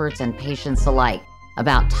experts and patients alike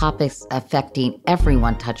about topics affecting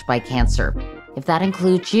everyone touched by cancer. If that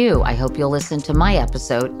includes you, I hope you'll listen to my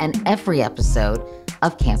episode and every episode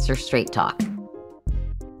of Cancer Straight Talk.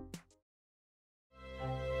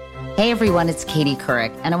 Hey everyone, it's Katie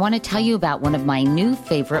Couric, and I want to tell you about one of my new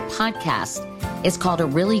favorite podcasts. It's called A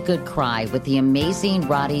Really Good Cry with the amazing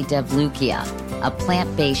Roddy Devlukia, a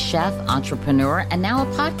plant-based chef, entrepreneur, and now a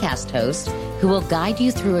podcast host who will guide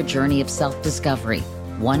you through a journey of self-discovery,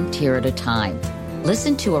 one tear at a time.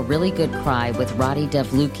 Listen to A Really Good Cry with Roddy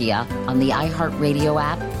Devlukia on the iHeartRadio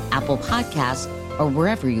app, Apple Podcasts, or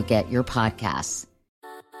wherever you get your podcasts.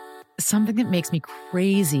 Something that makes me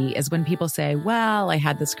crazy is when people say, well, I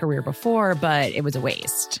had this career before, but it was a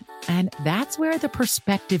waste. And that's where the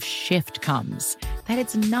perspective shift comes, that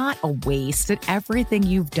it's not a waste, that everything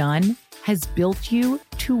you've done has built you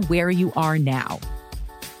to where you are now.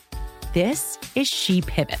 This is She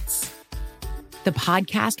Pivots, the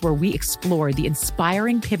podcast where we explore the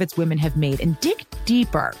inspiring pivots women have made and dig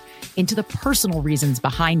deeper into the personal reasons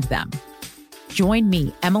behind them. Join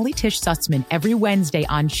me, Emily Tish Sussman, every Wednesday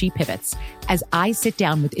on She Pivots as I sit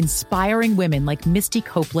down with inspiring women like Misty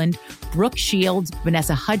Copeland, Brooke Shields,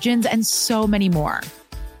 Vanessa Hudgens, and so many more.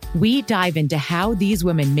 We dive into how these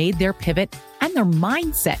women made their pivot and their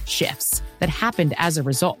mindset shifts that happened as a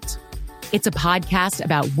result. It's a podcast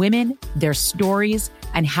about women, their stories,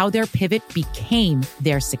 and how their pivot became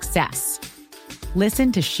their success.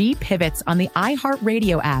 Listen to She Pivots on the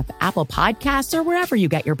iHeartRadio app, Apple Podcasts, or wherever you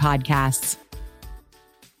get your podcasts.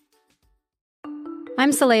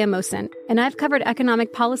 I'm Saleha Mohsen, and I've covered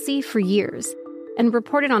economic policy for years and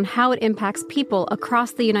reported on how it impacts people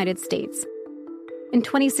across the United States. In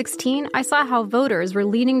 2016, I saw how voters were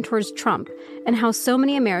leaning towards Trump and how so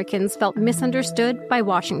many Americans felt misunderstood by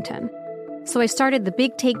Washington. So I started the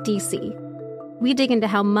Big Take DC. We dig into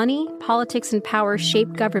how money, politics, and power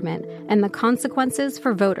shape government and the consequences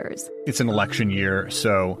for voters. It's an election year,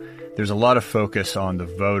 so there's a lot of focus on the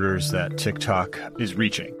voters that TikTok is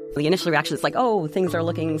reaching. The initial reaction is like, oh, things are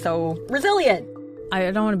looking so resilient.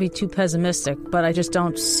 I don't want to be too pessimistic, but I just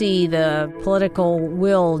don't see the political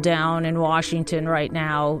will down in Washington right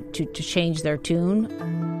now to change their tune.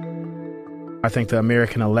 I think the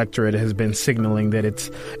American electorate has been signaling that it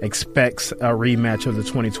expects a rematch of the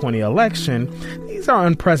 2020 election. These are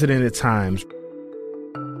unprecedented times.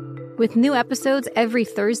 With new episodes every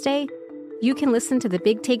Thursday, you can listen to the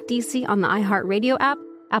Big Take DC on the iHeartRadio app,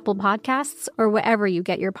 Apple Podcasts, or wherever you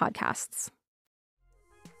get your podcasts.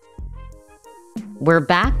 We're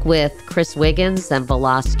back with Chris Wiggins and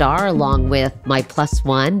Vilas Dhar, along with my plus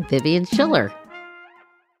one, Vivian Schiller.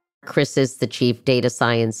 Chris is the chief data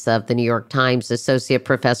science of the New York Times, associate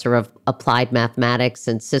professor of applied mathematics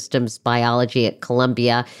and systems biology at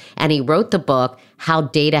Columbia. And he wrote the book, How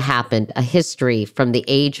Data Happened, A History from the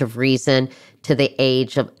Age of Reason to the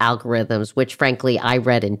Age of Algorithms, which frankly, I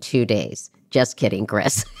read in 2 days. Just kidding,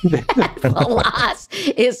 Chris. Vilas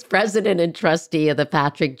is president and trustee of the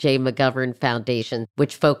Patrick J. McGovern Foundation,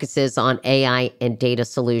 which focuses on AI and data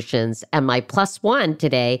solutions. And my plus one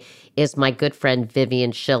today is my good friend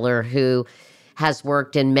Vivian Schiller, who has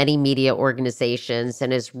worked in many media organizations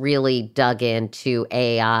and has really dug into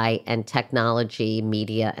AI and technology,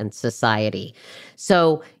 media, and society.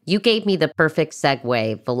 So you gave me the perfect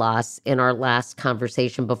segue, Vilas, in our last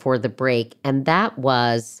conversation before the break, and that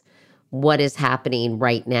was what is happening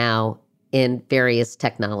right now in various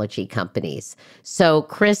technology companies. So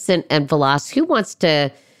Chris and Vilas, who wants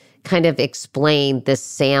to kind of explain this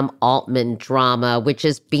Sam Altman drama, which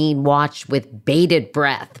is being watched with bated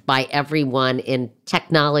breath by everyone in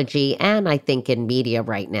technology and I think in media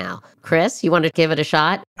right now? Chris, you want to give it a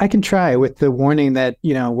shot? I can try with the warning that,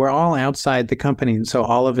 we're all outside the company. And so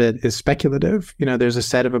all of it is speculative. There's a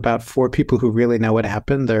set of about 4 people who really know what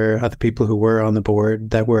happened. There are other people who were on the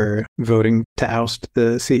board that were voting to oust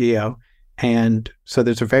the CEO. And so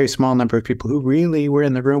there's a very small number of people who really were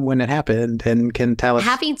in the room when it happened and can tell us.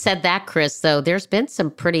 Having said that, Chris, though, there's been some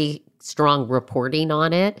pretty strong reporting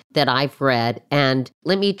on it that I've read. And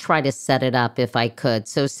let me try to set it up if I could.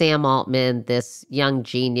 So Sam Altman, this young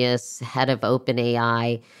genius, head of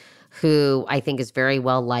OpenAI, who I think is very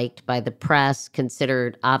well liked by the press,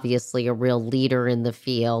 considered obviously a real leader in the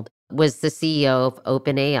field, was the CEO of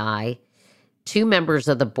OpenAI. 2 members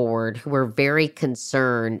of the board who were very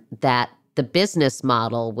concerned that the business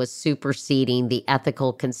model was superseding the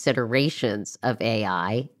ethical considerations of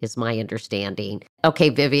AI, is my understanding. Okay,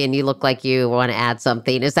 Vivian, you look like you want to add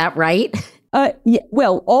something. Is that right? Yeah,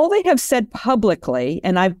 well, all they have said publicly,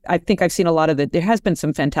 and I think I've seen a lot of it, there has been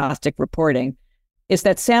some fantastic reporting, is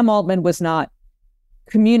that Sam Altman was not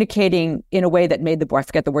communicating in a way that made the board, I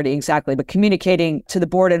forget the wording exactly, but communicating to the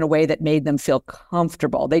board in a way that made them feel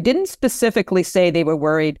comfortable. They didn't specifically say they were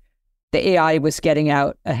worried the AI was getting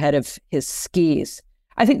out ahead of his skis.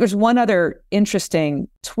 I think there's one other interesting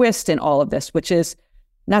twist in all of this, which is,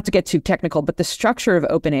 not to get too technical, but the structure of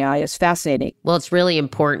OpenAI is fascinating. Well, it's really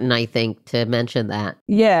important, I think, to mention that.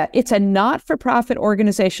 Yeah, it's a not-for-profit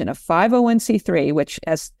organization, a 501c3, which,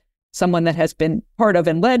 as someone that has been part of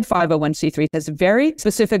and led 501c3, has very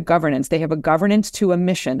specific governance. They have a governance to a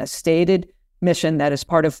mission, a stated mission that is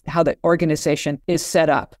part of how the organization is set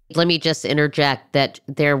up. Let me just interject that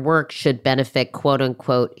their work should benefit, quote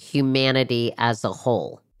unquote, humanity as a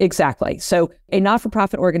whole. Exactly. So a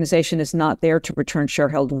not-for-profit organization is not there to return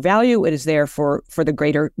shareholder value. It is there for the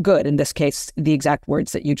greater good. In this case, the exact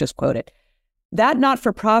words that you just quoted. That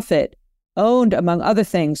not-for-profit owned, among other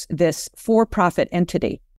things, this for-profit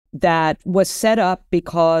entity that was set up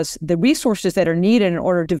because the resources that are needed in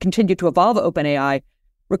order to continue to evolve OpenAI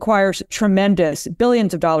requires tremendous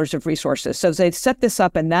billions of dollars of resources. So they set this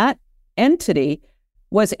up, and that entity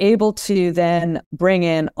was able to then bring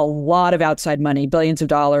in a lot of outside money, billions of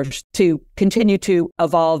dollars, to continue to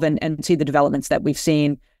evolve and see the developments that we've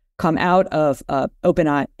seen come out of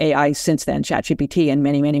OpenAI since then, ChatGPT and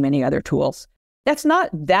many, many, many other tools. That's not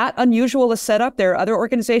that unusual a setup. There are other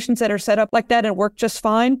organizations that are set up like that and work just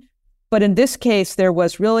fine. But in this case, there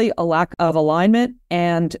was really a lack of alignment,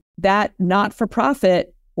 and that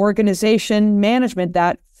not-for-profit organization management,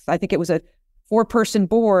 that I think it was a 4-person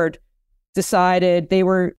board, decided they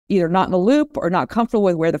were either not in the loop or not comfortable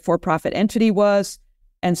with where the for-profit entity was.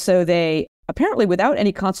 And so they, apparently without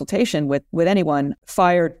any consultation with anyone,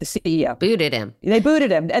 fired the CEO. Booted him. They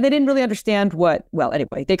booted him. And they didn't really understand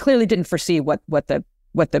they clearly didn't foresee what the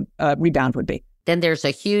rebound would be. Then there's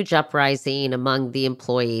a huge uprising among the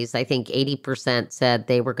employees. I think 80% said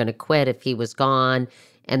they were going to quit if he was gone,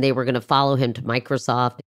 and they were going to follow him to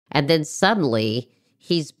Microsoft. And then suddenly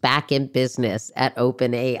he's back in business at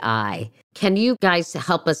OpenAI. Can you guys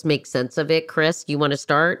help us make sense of it? Chris, you want to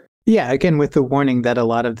start? Yeah, again, with the warning that a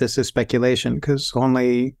lot of this is speculation, because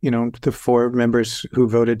only, the 4 members who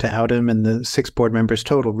voted to out him and the 6 board members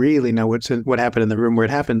total really know what happened in the room where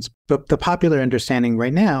it happens. But the popular understanding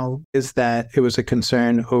right now is that it was a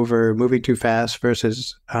concern over moving too fast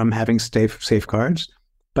versus having safeguards.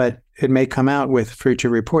 But it may come out with future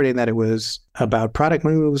reporting that it was about product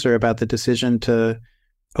moves or about the decision to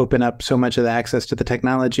open up so much of the access to the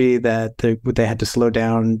technology that they had to slow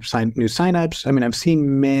down new signups. I mean, I've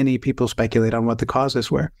seen many people speculate on what the causes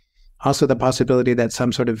were. Also, the possibility that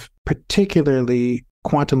some sort of particularly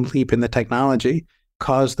quantum leap in the technology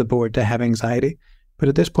caused the board to have anxiety. But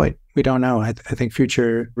at this point, we don't know. I think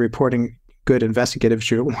future reporting, good investigative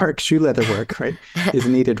shoe leather work, right, is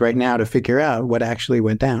needed right now to figure out what actually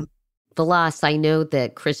went down. Vilas, I know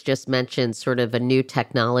that Chris just mentioned sort of a new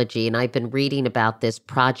technology, and I've been reading about this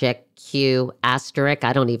Project Q**. I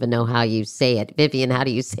don't even know how you say it. Vivian, how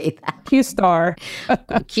do you say that? Q**.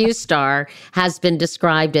 Q* has been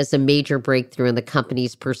described as a major breakthrough in the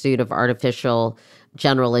company's pursuit of artificial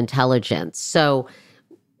general intelligence. So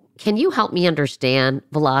can you help me understand,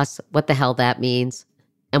 Vilas, what the hell that means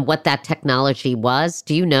and what that technology was?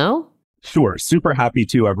 Do you know? Sure. Super happy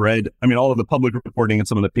to. I've read, all of the public reporting and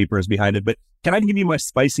some of the papers behind it. But can I give you my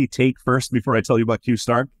spicy take first before I tell you about Q**?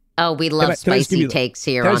 Oh, we love spicy takes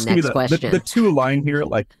here on Next Question. The 2-line here,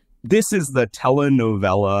 this is the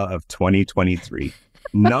telenovela of 2023.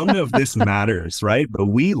 None of this matters, right? But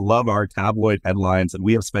we love our tabloid headlines, and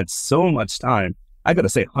we have spent so much time, I got to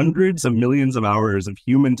say, hundreds of millions of hours of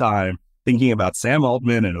human time thinking about Sam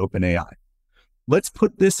Altman and OpenAI. Let's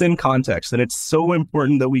put this in context, and it's so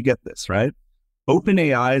important that we get this, right?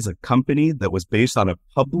 OpenAI is a company that was based on a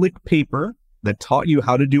public paper that taught you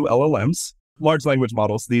how to do LLMs, large language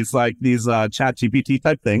models, these ChatGPT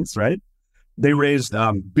type things, right? They raised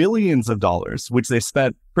billions of dollars, which they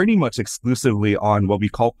spent pretty much exclusively on what we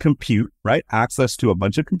call compute, right? Access to a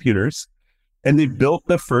bunch of computers. And they built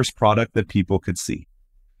the first product that people could see.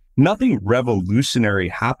 Nothing revolutionary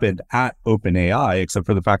happened at OpenAI, except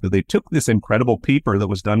for the fact that they took this incredible paper that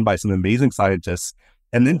was done by some amazing scientists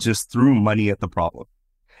and then just threw money at the problem.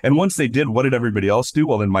 And once they did, what did everybody else do?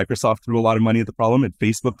 Well, then Microsoft threw a lot of money at the problem, and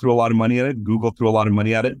Facebook threw a lot of money at it, Google threw a lot of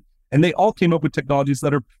money at it, and they all came up with technologies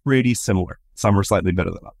that are pretty similar. Some are slightly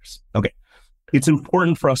better than others. Okay. It's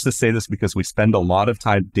important for us to say this because we spend a lot of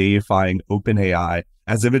time deifying OpenAI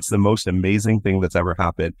as if it's the most amazing thing that's ever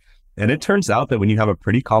happened. And it turns out that when you have a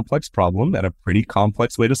pretty complex problem and a pretty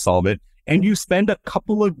complex way to solve it, and you spend a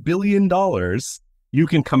couple of $1 billion, you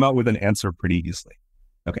can come out with an answer pretty easily.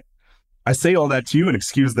 Okay. I say all that to you and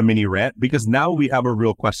excuse the mini rant because now we have a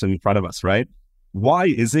real question in front of us, right? Why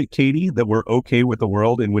is it, Katie, that we're okay with a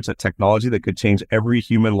world in which a technology that could change every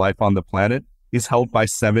human life on the planet is held by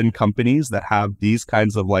 7 companies that have these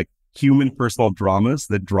kinds of like human personal dramas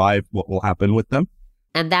that drive what will happen with them?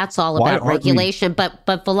 And that's all about regulation. But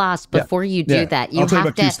Vilas, before you do that, you have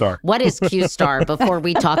to. Q-Star. What is Q-Star before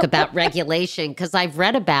we talk about regulation? Because I've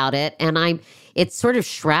read about it, and it's sort of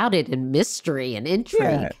shrouded in mystery and intrigue.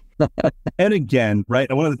 Yeah. And again, right,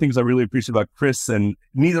 and one of the things I really appreciate about Chris, and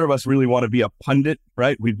neither of us really want to be a pundit,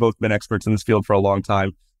 right? We've both been experts in this field for a long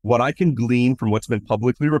time. What I can glean from what's been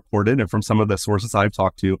publicly reported and from some of the sources I've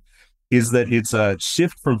talked to is that it's a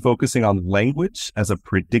shift from focusing on language as a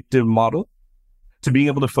predictive model to being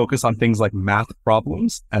able to focus on things like math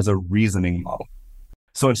problems as a reasoning model.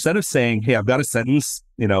 So instead of saying, hey, I've got a sentence,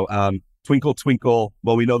 twinkle, twinkle,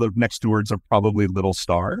 well, we know the next 2 words are probably little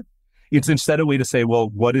star. It's instead a way to say, well,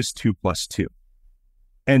 what is 2 plus 2?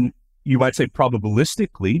 And you might say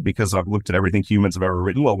probabilistically, because I've looked at everything humans have ever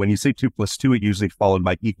written, well, when you say 2 plus 2, it usually followed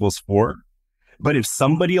by equals 4. But if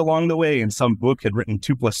somebody along the way in some book had written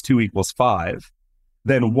 2 plus 2 equals 5,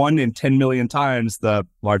 then 1 in 10 million times the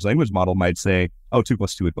large language model might say, oh, 2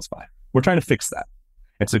 plus 2 equals 5. We're trying to fix that.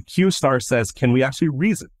 And so Q-Star says, can we actually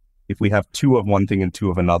reason if we have 2 of one thing and 2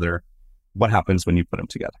 of another? What happens when you put them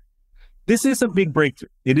together? This is a big breakthrough.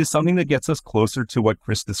 It is something that gets us closer to what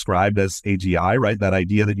Chris described as AGI, right? That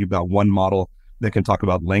idea that you've got one model that can talk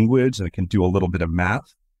about language and it can do a little bit of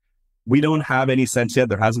math. We don't have any sense yet.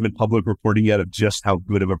 There hasn't been public reporting yet of just how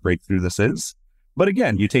good of a breakthrough this is. But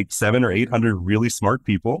again, you take 700 or 800 really smart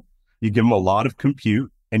people, you give them a lot of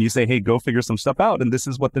compute, and you say, hey, go figure some stuff out. And this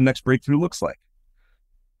is what the next breakthrough looks like.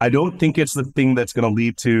 I don't think it's the thing that's going to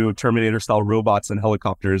lead to Terminator-style robots and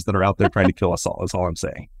helicopters that are out there trying to kill us all, is all I'm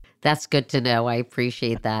saying. That's good to know. I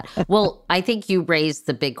appreciate that. Well, I think you raised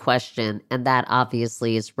the big question, and that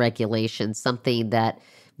obviously is regulation, something that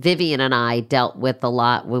Vivian and I dealt with a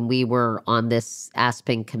lot when we were on this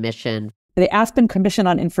Aspen Commission. The Aspen Commission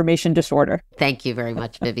on Information Disorder. Thank you very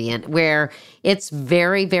much, Vivian, where it's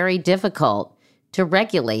very, very difficult to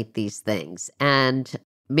regulate these things. And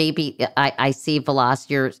maybe I see, Vilas,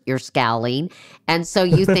 you're scowling. And so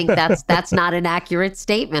you think that's not an accurate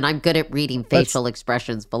statement. I'm good at reading facial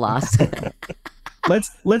expressions, Vilas.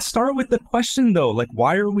 Let's start with the question, though. Like,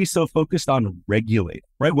 why are we so focused on regulate,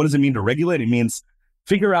 right? What does it mean to regulate? It means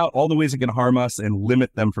figure out all the ways it can harm us and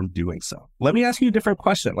limit them from doing so. Let me ask you a different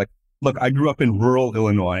question. Like, look, I grew up in rural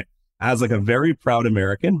Illinois as like a very proud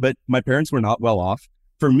American, but my parents were not well off.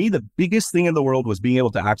 For me, the biggest thing in the world was being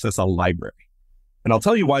able to access a library. And I'll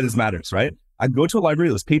tell you why this matters, right? I'd go to a library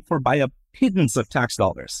that was paid for by a pittance of tax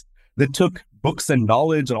dollars that took books and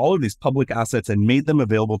knowledge and all of these public assets and made them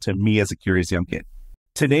available to me as a curious young kid.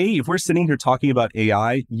 Today, if we're sitting here talking about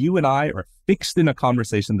AI, you and I are fixed in a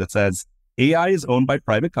conversation that says AI is owned by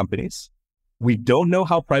private companies. We don't know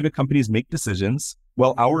how private companies make decisions.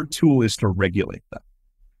 Well, our tool is to regulate them.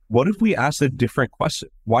 What if we ask a different question?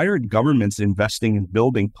 Why are governments investing in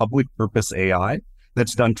building public purpose AI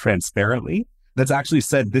that's done transparently, that's actually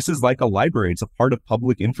said this is like a library, it's a part of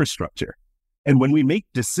public infrastructure? And when we make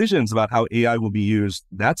decisions about how AI will be used,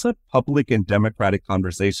 that's a public and democratic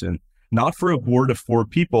conversation, not for a board of 4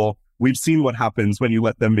 people. We've seen what happens when you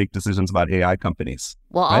let them make decisions about AI companies.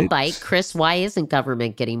 Well, right? I'll bite. Chris, why isn't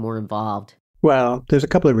government getting more involved? Well, there's a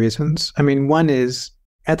couple of reasons. I mean, one is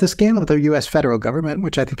at the scale of the U.S. federal government,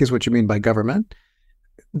 which I think is what you mean by government,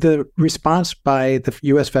 the response by the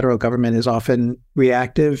U.S. federal government is often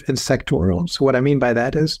reactive and sectoral. So what I mean by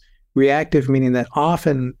that is reactive, meaning that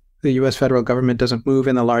often the U.S. federal government doesn't move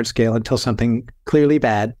in the large scale until something clearly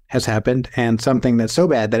bad has happened, and something that's so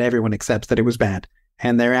bad that everyone accepts that it was bad.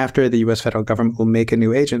 And thereafter, the U.S. federal government will make a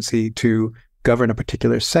new agency to govern a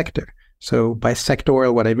particular sector. So by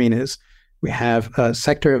sectoral, what I mean is we have a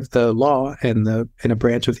sector of the law in a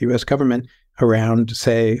branch of the U.S. government around,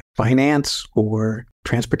 say, finance or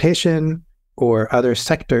transportation or other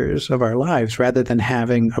sectors of our lives, rather than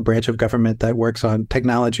having a branch of government that works on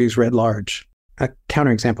technologies writ large. A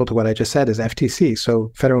counterexample to what I just said is FTC.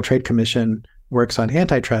 So Federal Trade Commission works on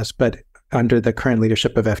antitrust, but under the current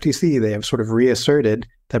leadership of FTC, they have sort of reasserted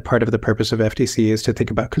that part of the purpose of FTC is to think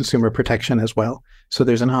about consumer protection as well. So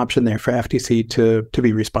there's an option there for FTC to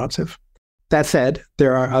be responsive. That said,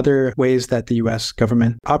 there are other ways that the U.S.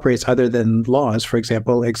 government operates other than laws. For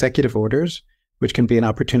example, executive orders, which can be an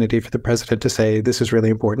opportunity for the president to say, this is really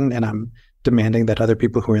important, and I'm demanding that other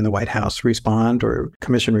people who are in the White House respond or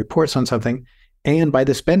commission reports on something, and by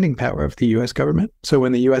the spending power of the U.S. government. So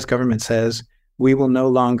when the U.S. government says, we will no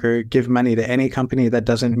longer give money to any company that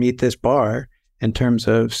doesn't meet this bar in terms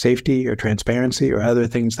of safety or transparency or other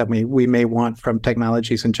things that we may want from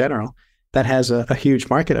technologies in general, that has a huge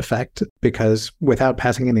market effect because without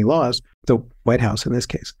passing any laws, the White House in this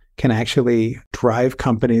case can actually drive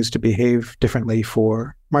companies to behave differently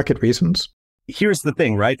for market reasons. Here's the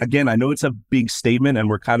thing, right? Again, I know it's a big statement and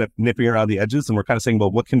we're kind of nipping around the edges and we're kind of saying,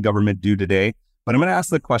 well, what can government do today? But I'm going to ask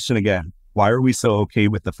the question again. Why are we so okay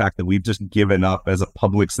with the fact that we've just given up as a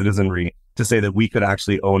public citizenry to say that we could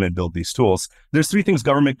actually own and build these tools? There's three things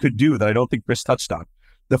government could do that I don't think Chris touched on.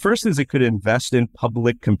 The first is it could invest in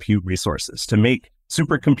public compute resources to make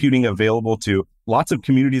supercomputing available to lots of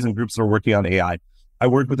communities and groups that are working on AI. I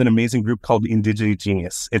work with an amazing group called Indigenous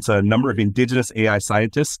Genius. It's a number of indigenous AI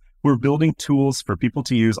scientists who are building tools for people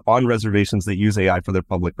to use on reservations that use AI for their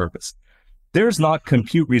public purpose. There's not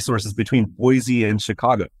compute resources between Boise and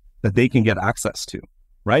Chicago that they can get access to,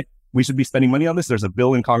 right? We should be spending money on this. There's a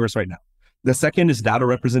bill in Congress right now. The second is data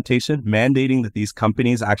representation, mandating that these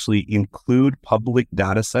companies actually include public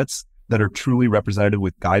data sets that are truly representative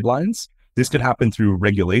with guidelines. This could happen through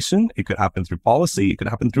regulation. It could happen through policy. It could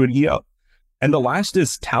happen through an EO. And the last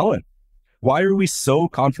is talent. Why are we so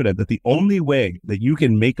confident that the only way that you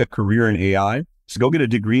can make a career in AI is to go get a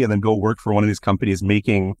degree and then go work for one of these companies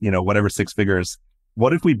making, whatever 6 figures?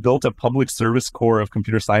 What if we built a public service corps of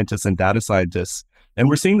computer scientists and data scientists? And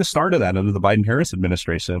we're seeing the start of that under the Biden-Harris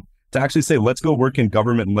administration to actually say, let's go work in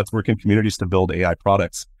government and let's work in communities to build AI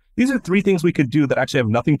products. These are 3 things we could do that actually have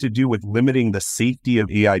nothing to do with limiting the safety of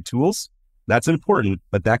AI tools. That's important,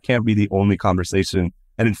 but that can't be the only conversation.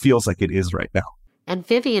 And it feels like it is right now. And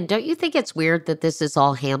Vivian, don't you think it's weird that this is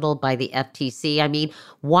all handled by the FTC? I mean,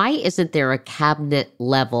 why isn't there a cabinet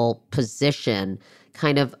level position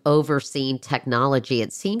kind of overseeing technology?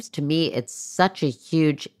 It seems to me it's such a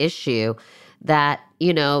huge issue that,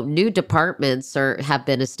 new departments have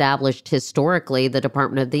been established historically, the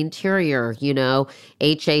Department of the Interior,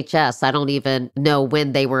 HHS. I don't even know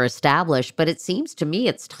when they were established, but it seems to me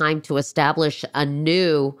it's time to establish a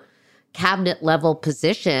new cabinet level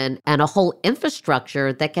position and a whole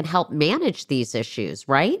infrastructure that can help manage these issues,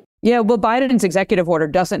 right? Yeah, well, Biden's executive order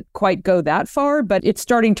doesn't quite go that far, but it's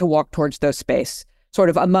starting to walk towards those space. Sort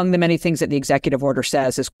of among the many things that the executive order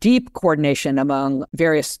says is deep coordination among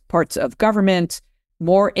various parts of government,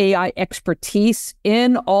 more AI expertise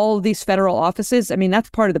in all of these federal offices. I mean, that's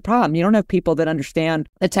part of the problem. You don't have people that understand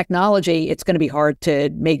the technology. It's going to be hard to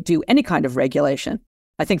do any kind of regulation.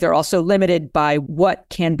 I think they're also limited by what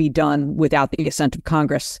can be done without the assent of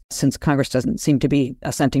Congress, since Congress doesn't seem to be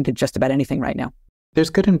assenting to just about anything right now. There's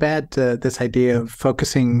good and bad to this idea of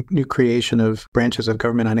focusing new creation of branches of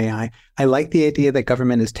government on AI. I like the idea that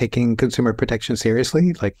government is taking consumer protection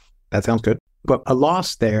seriously. Like, that sounds good. But a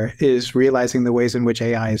loss there is realizing the ways in which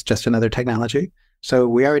AI is just another technology. So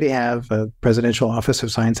we already have a Presidential Office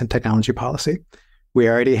of Science and Technology Policy. We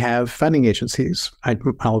already have funding agencies.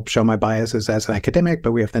 I'll show my biases as an academic,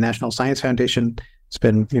 but we have the National Science Foundation. It's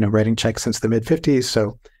been, writing checks since the mid-50s.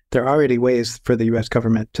 So there are already ways for the U.S.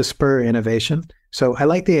 government to spur innovation. So I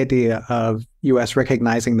like the idea of U.S.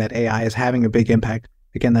 recognizing that AI is having a big impact.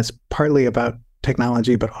 Again, that's partly about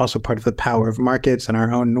technology, but also part of the power of markets and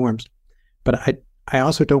our own norms. But I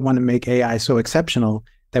also don't want to make AI so exceptional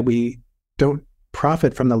that we don't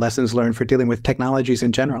profit from the lessons learned for dealing with technologies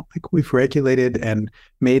in general. Like, we've regulated and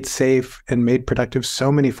made safe and made productive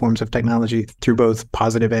so many forms of technology through both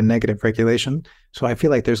positive and negative regulation. So I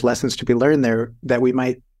feel like there's lessons to be learned there that we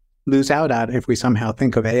might lose out on if we somehow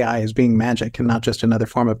think of AI as being magic and not just another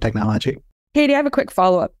form of technology. Katie, I have a quick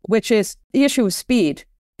follow-up, which is the issue of speed.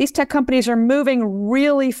 These tech companies are moving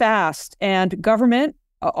really fast, and government,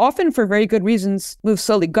 often for very good reasons, moves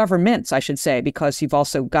slowly. Governments, I should say, because you've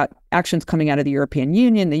also got actions coming out of the European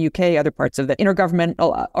Union, the UK, other parts of the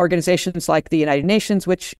intergovernmental organizations like the United Nations,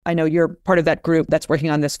 which I know you're part of that group that's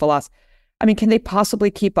working on this philosophy. I mean, can they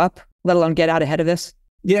possibly keep up, let alone get out ahead of this?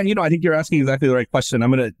 Yeah, I think you're asking exactly the right question.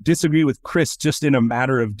 I'm going to disagree with Chris just in a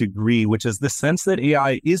matter of degree, which is the sense that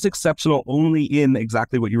AI is exceptional only in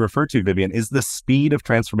exactly what you refer to, Vivian, is the speed of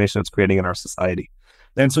transformation it's creating in our society.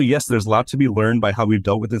 And so, yes, there's a lot to be learned by how we've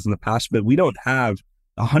dealt with this in the past, but we don't have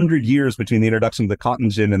 100 years between the introduction of the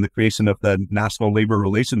cotton gin and the creation of the National Labor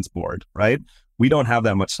Relations Board, right? We don't have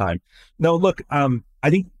that much time. No, look, I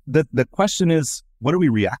think that the question is, what are we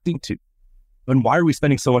reacting to? And why are we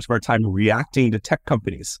spending so much of our time reacting to tech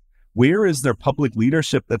companies? Where is there public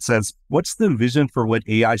leadership that says, what's the vision for what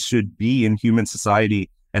AI should be in human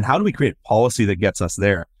society? And how do we create policy that gets us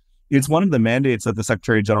there? It's one of the mandates that the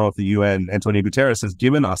Secretary General of the UN, Antonio Guterres, has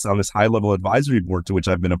given us on this high-level advisory board to which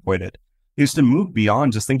I've been appointed, is to move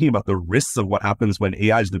beyond just thinking about the risks of what happens when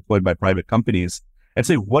AI is deployed by private companies and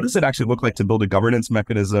say, what does it actually look like to build a governance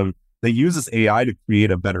mechanism that uses AI to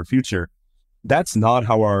create a better future? That's not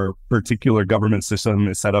how our particular government system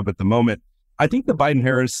is set up at the moment. I think the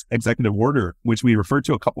Biden-Harris executive order, which we referred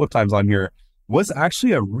to a couple of times on here, was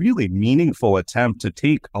actually a really meaningful attempt to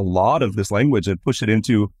take a lot of this language and push it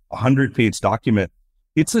into a 100-page document.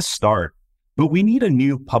 It's a start, but we need a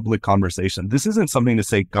new public conversation. This isn't something to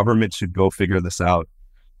say government should go figure this out.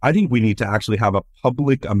 I think we need to actually have a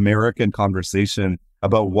public American conversation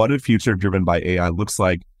about what a future driven by AI looks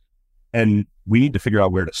like. And we need to figure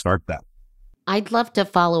out where to start that. I'd love to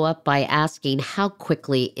follow up by asking, how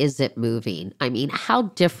quickly is it moving? I mean, how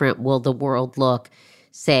different will the world look,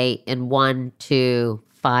 say, in 1 to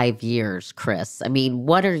 5 years, Chris? I mean,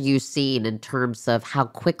 what are you seeing in terms of how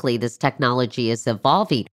quickly this technology is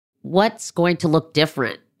evolving? What's going to look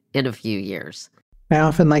different in a few years? I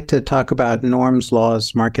often like to talk about norms,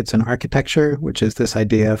 laws, markets, and architecture, which is this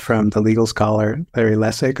idea from the legal scholar Larry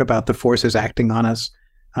Lessig about the forces acting on us.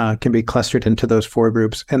 Can be clustered into those 4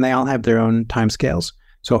 groups, and they all have their own timescales.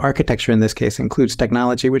 So architecture in this case includes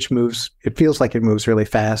technology, which moves, it feels like it moves really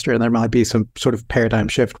fast, or there might be some sort of paradigm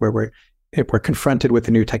shift where we're confronted with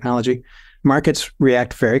the new technology. Markets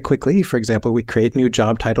react very quickly. For example, we create new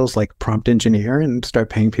job titles like prompt engineer and start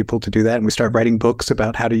paying people to do that, and we start writing books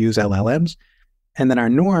about how to use LLMs. And then our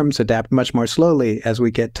norms adapt much more slowly as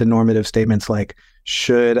we get to normative statements like,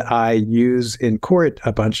 should I use in court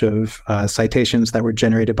a bunch of citations that were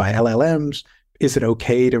generated by LLMs? Is it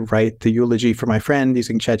okay to write the eulogy for my friend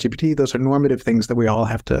using ChatGPT? Those are normative things that we all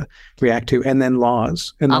have to react to. And then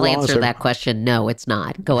laws. And I'll answer that question. No, it's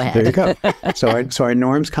not. Go ahead. There you go. So our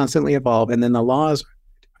norms constantly evolve. And then the laws,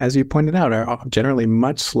 as you pointed out, are generally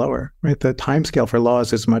much slower, right? The timescale for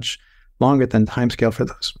laws is much longer than timescale for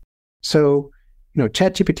those. So,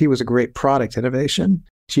 ChatGPT was a great product innovation.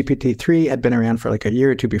 GPT-3 had been around for like a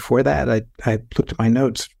year or two before that. I looked at my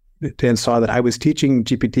notes and saw that I was teaching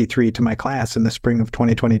GPT-3 to my class in the spring of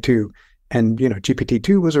 2022. And,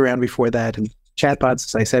 GPT-2 was around before that. And chatbots,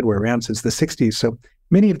 as I said, were around since the 60s. So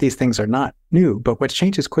many of these things are not new. But what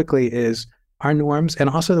changes quickly is our norms and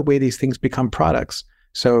also the way these things become products.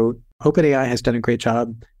 So OpenAI has done a great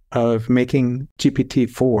job of making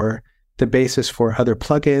GPT-4 the basis for other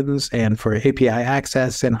plugins and for API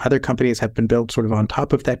access, and other companies have been built sort of on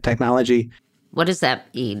top of that technology. What does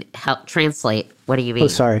that mean? Help translate. What do you mean? Oh,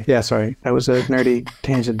 sorry. Yeah, sorry. That was a nerdy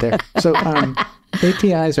tangent there. So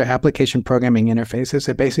APIs are application programming interfaces.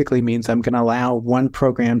 It basically means I'm going to allow one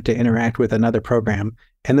program to interact with another program.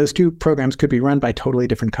 And those 2 programs could be run by totally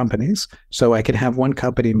different companies. So I could have one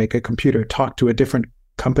company make a computer talk to a different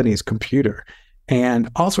company's computer. And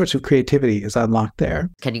all sorts of creativity is unlocked there.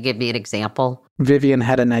 Can you give me an example? Vivian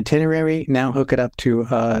had an itinerary. Now hook it up to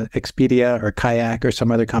Expedia or Kayak or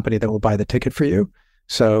some other company that will buy the ticket for you.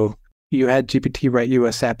 So you had GPT write you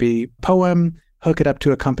a sappy poem, hook it up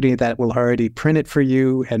to a company that will already print it for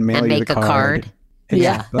you and mail you the card. And make a card.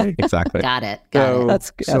 Exactly. Yeah, exactly. Got it.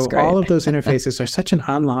 That's great. All of those interfaces are such an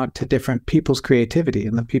unlock to different people's creativity.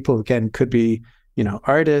 And the people, again, could be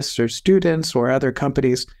artists or students or other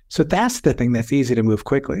companies. So that's the thing that's easy to move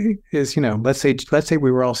quickly is, let's say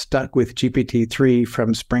we were all stuck with GPT-3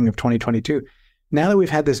 from spring of 2022. Now that we've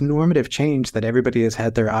had this normative change that everybody has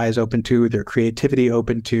had their eyes open to, their creativity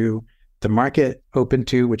open to, the market open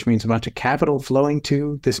to, which means a bunch of capital flowing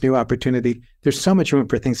to this new opportunity, there's so much room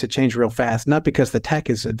for things to change real fast, not because the tech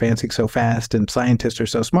is advancing so fast and scientists are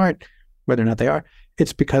so smart, whether or not they are.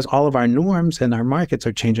 It's because all of our norms and our markets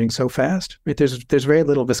are changing so fast. Right? There's very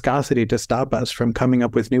little viscosity to stop us from coming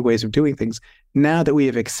up with new ways of doing things. Now that we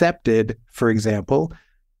have accepted, for example,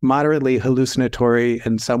 moderately hallucinatory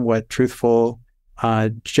and somewhat truthful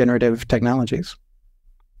generative technologies.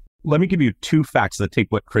 Let me give you 2 facts that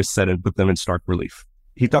take what Chris said and put them in stark relief.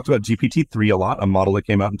 He talked about GPT-3 a lot, a model that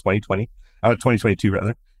came out in 2022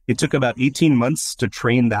 rather. It took about 18 months to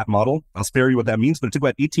train that model. I'll spare you what that means, but it took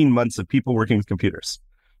about 18 months of people working with computers.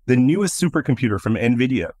 The newest supercomputer from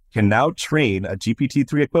NVIDIA can now train a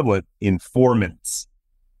GPT-3 equivalent in 4 minutes.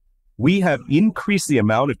 We have increased the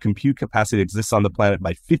amount of compute capacity that exists on the planet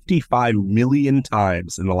by 55 million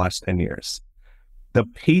times in the last 10 years. The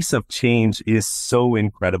pace of change is so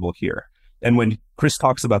incredible here. And when Chris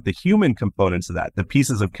talks about the human components of that, the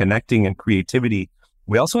pieces of connecting and creativity,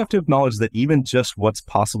 we also have to acknowledge that even just what's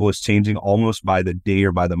possible is changing almost by the day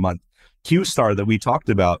or by the month. Q-Star that we talked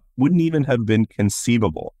about wouldn't even have been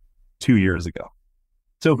conceivable 2 years ago.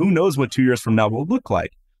 So who knows what 2 years from now will look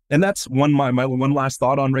like? And that's my one last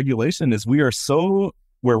thought on regulation is we're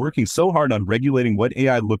working so hard on regulating what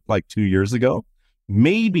AI looked like 2 years ago.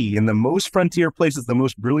 Maybe in the most frontier places, the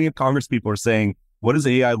most brilliant Congress people are saying, what does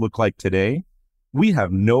AI look like today? We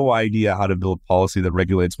have no idea how to build policy that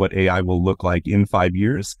regulates what AI will look like in 5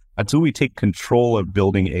 years until we take control of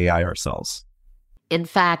building AI ourselves. In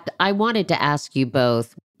fact, I wanted to ask you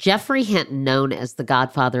both. Geoffrey Hinton, known as the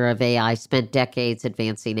godfather of AI, spent decades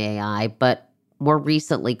advancing AI, but more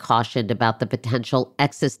recently cautioned about the potential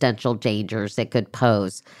existential dangers it could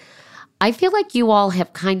pose. I feel like you all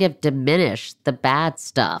have kind of diminished the bad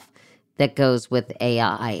stuff that goes with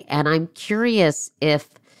AI, and I'm curious if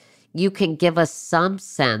you can give us some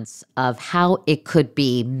sense of how it could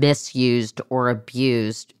be misused or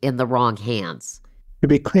abused in the wrong hands. To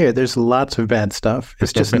be clear, there's lots of bad stuff.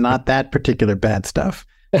 It's just not that particular bad stuff.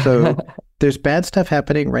 So there's bad stuff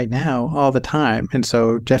happening right now all the time. And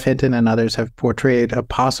so Jeff Hinton and others have portrayed a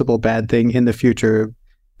possible bad thing in the future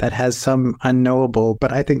that has some unknowable,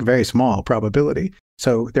 but I think very small probability.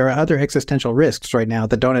 So there are other existential risks right now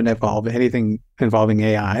that don't involve anything involving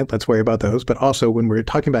AI. Let's worry about those. But also when we're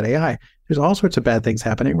talking about AI, there's all sorts of bad things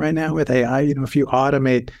happening right now with AI. You know, if you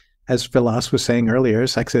automate, as Vilas was saying earlier,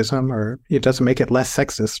 sexism, or it doesn't make it less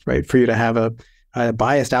sexist, right? For you to have a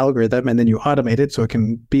biased algorithm and then you automate it so it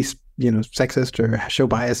can be, sexist or show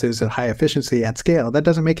biases at high efficiency at scale. That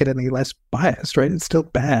doesn't make it any less biased, right? It's still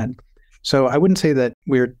bad. So I wouldn't say that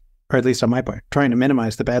we're, or at least on my part, trying to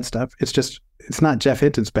minimize the bad stuff. It's not Jeff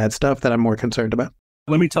Hinton's bad stuff that I'm more concerned about.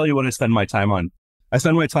 Let me tell you what I spend my time on. I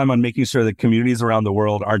spend my time on making sure that communities around the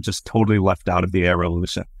world aren't just totally left out of the AI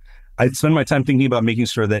revolution. I spend my time thinking about making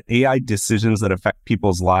sure that AI decisions that affect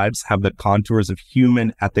people's lives have the contours of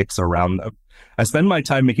human ethics around them. I spend my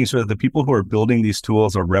time making sure that the people who are building these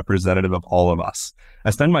tools are representative of all of us.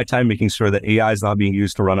 I spend my time making sure that AI is not being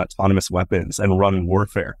used to run autonomous weapons and run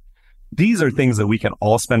warfare. These are things that we can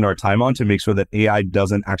all spend our time on to make sure that AI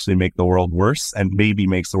doesn't actually make the world worse and maybe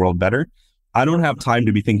makes the world better. I don't have time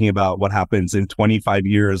to be thinking about what happens in 25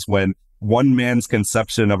 years when one man's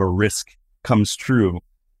conception of a risk comes true.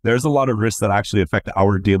 There's a lot of risks that actually affect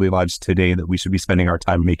our daily lives today that we should be spending our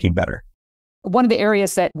time making better. One of the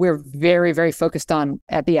areas that we're very, very focused on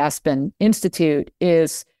at the Aspen Institute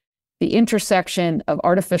is the intersection of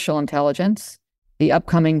artificial intelligence, the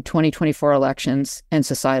upcoming 2024 elections, and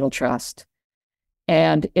societal trust.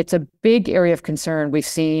 And it's a big area of concern. We've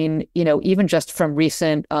seen, even just from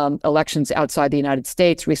recent elections outside the United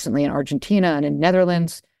States, recently in Argentina and in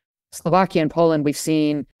Netherlands, Slovakia and Poland, we've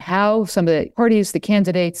seen how some of the parties, the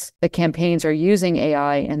candidates, the campaigns are using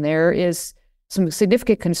AI. And there is some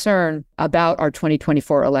significant concern about our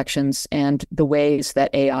 2024 elections and the ways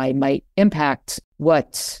that AI might impact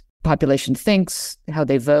what population thinks, how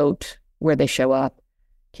they vote, where they show up.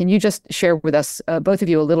 Can you just share with us, both of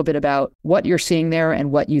you, a little bit about what you're seeing there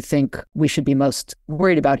and what you think we should be most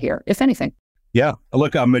worried about here, if anything? Yeah.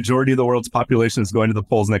 Look, a majority of the world's population is going to the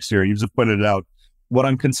polls next year. You just pointed it out. What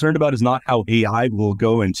I'm concerned about is not how AI will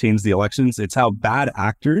go and change the elections. It's how bad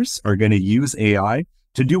actors are going to use AI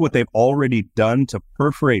to do what they've already done to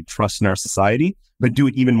perforate trust in our society, but do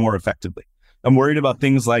it even more effectively. I'm worried about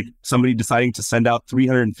things like somebody deciding to send out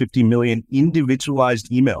 350 million individualized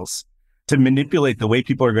emails to manipulate the way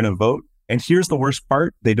people are going to vote. And here's the worst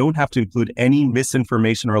part. They don't have to include any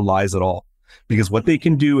misinformation or lies at all, because what they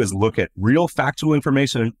can do is look at real factual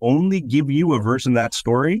information and only give you a version of that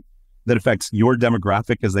story that affects your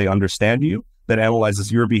demographic as they understand you, that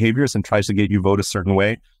analyzes your behaviors and tries to get you vote a certain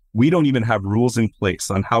way. We don't even have rules in place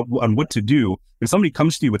on what to do if somebody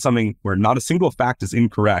comes to you with something where not a single fact is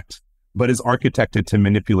incorrect, but is architected to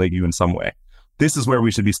manipulate you in some way. This is where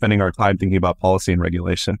we should be spending our time thinking about policy and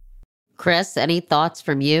regulation. Chris, any thoughts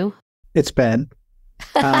from you? It's bad.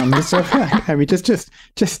 So, I mean, just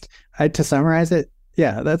to summarize it,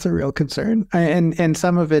 yeah, that's a real concern. And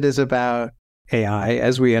some of it is about AI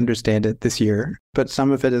as we understand it this year, but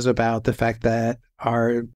some of it is about the fact that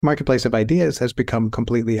our marketplace of ideas has become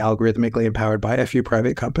completely algorithmically empowered by a few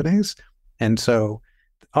private companies. And so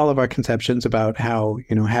all of our conceptions about how,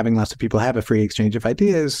 having lots of people have a free exchange of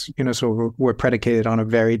ideas, so we're predicated on a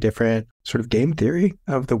very different sort of game theory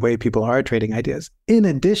of the way people are trading ideas, in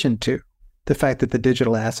addition to the fact that the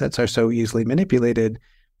digital assets are so easily manipulated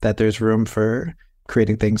that there's room for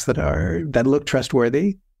creating things that look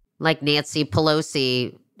trustworthy. Like Nancy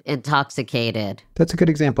Pelosi intoxicated. That's a good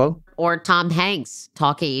example. Or Tom Hanks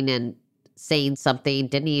talking and saying something,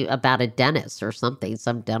 didn't he, about a dentist or something,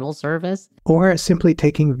 some dental service? Or simply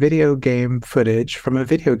taking video game footage from a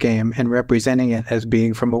video game and representing it as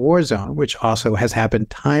being from a war zone, which also has happened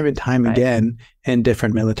time and time again in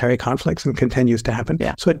different military conflicts and continues to happen.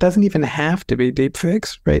 Yeah. So it doesn't even have to be deep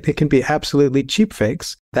fakes, right? It can be absolutely cheap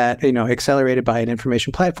fakes that, accelerated by an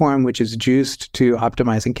information platform, which is juiced to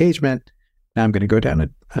optimize engagement. Now I'm going to go down a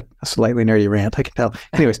slightly nerdy rant, I can tell.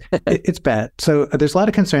 Anyways, it's bad. So there's a lot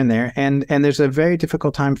of concern there. And there's a very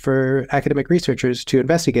difficult time for academic researchers to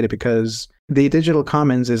investigate it because the digital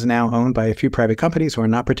commons is now owned by a few private companies who are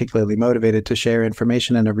not particularly motivated to share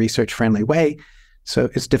information in a research-friendly way. So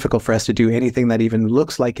it's difficult for us to do anything that even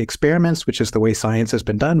looks like experiments, which is the way science has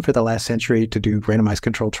been done for the last century, to do randomized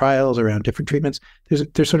controlled trials around different treatments.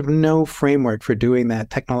 There's sort of no framework for doing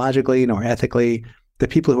that technologically nor ethically. The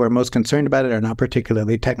people who are most concerned about it are not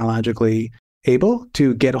particularly technologically able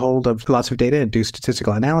to get hold of lots of data and do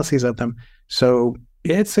statistical analyses of them. So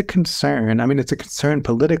it's a concern. I mean, it's a concern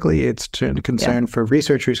politically. It's a concern for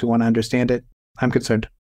researchers who want to understand it. I'm concerned.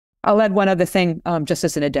 I'll add one other thing, just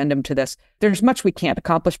as an addendum to this. There's much we can't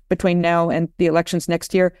accomplish between now and the elections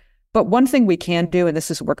next year. But one thing we can do, and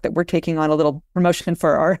this is work that we're taking on, a little promotion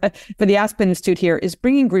for the Aspen Institute here, is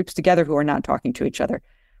bringing groups together who are not talking to each other.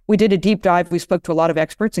 We did a deep dive. We spoke to a lot of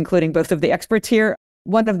experts, including both of the experts here.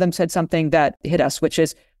 One of them said something that hit us, which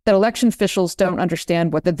is that election officials don't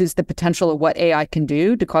understand what is the potential of what AI can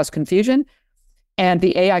do to cause confusion. And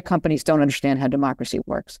the AI companies don't understand how democracy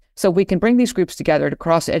works. So we can bring these groups together to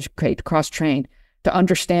cross-educate, cross-train, to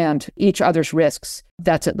understand each other's risks.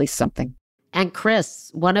 That's at least something. And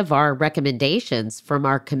Chris, one of our recommendations from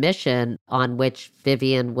our commission, on which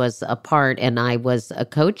Vivian was a part and I was a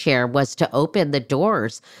co-chair, was to open the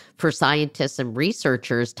doors for scientists and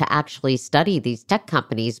researchers to actually study these tech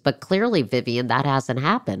companies. But clearly, Vivian, that hasn't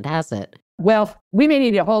happened, has it? Well, we may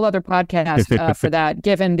need a whole other podcast for that,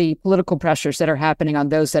 given the political pressures that are happening on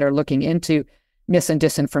those that are looking into mis and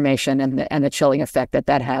disinformation and the chilling effect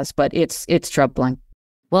that has. But it's troubling.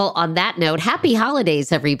 Well, on that note, happy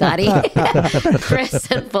holidays, everybody. Chris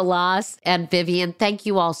and Vilas and Vivian, thank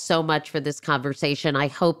you all so much for this conversation. I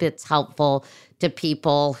hope it's helpful to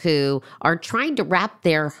people who are trying to wrap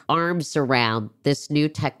their arms around this new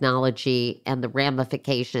technology and the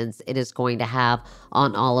ramifications it is going to have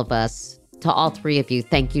on all of us. To all three of you,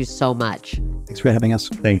 thank you so much. Thanks for having us.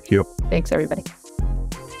 Thank you. Thanks, everybody.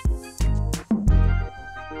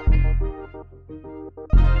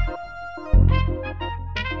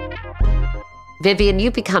 Vivian, you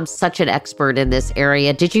become such an expert in this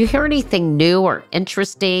area. Did you hear anything new or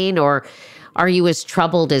interesting, or are you as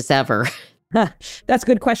troubled as ever? That's a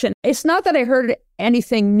good question. It's not that I heard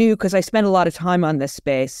anything new because I spent a lot of time on this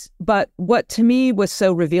space, but what to me was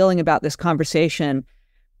so revealing about this conversation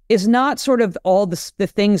is not sort of all the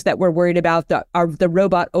things that we're worried about, the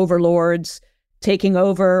robot overlords taking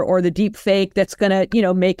over or the deep fake that's going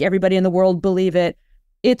to, make everybody in the world believe it.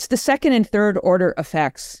 It's the second and third order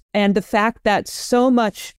effects and the fact that so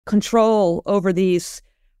much control over these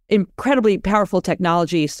incredibly powerful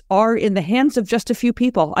technologies are in the hands of just a few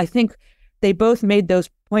people. I think they both made those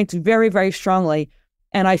points very, very strongly.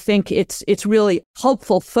 And I think it's really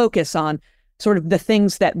helpful focus on sort of the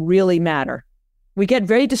things that really matter. We get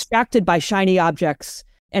very distracted by shiny objects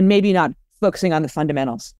and maybe not focusing on the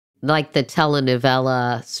fundamentals. Like the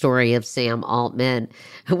telenovela story of Sam Altman,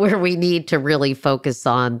 where we need to really focus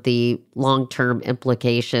on the long-term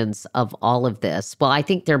implications of all of this. Well, I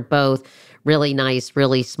think they're both really nice,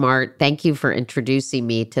 really smart. Thank you for introducing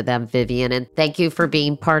me to them, Vivian, and thank you for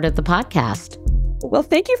being part of the podcast. Well,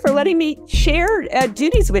 thank you for letting me share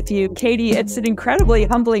duties with you, Katie. It's an incredibly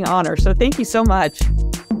humbling honor, so thank you so much.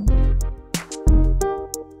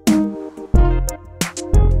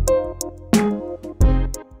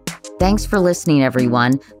 Thanks for listening,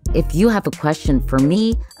 everyone. If you have a question for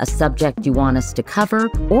me, a subject you want us to cover,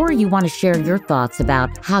 or you want to share your thoughts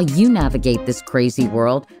about how you navigate this crazy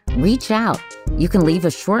world, reach out. You can leave a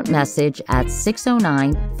short message at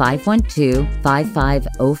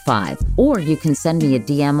 609-512-5505, or you can send me a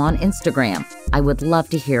DM on Instagram. I would love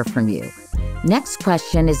to hear from you. Next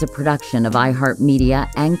Question is a production of iHeartMedia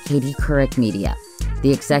and Katie Couric Media.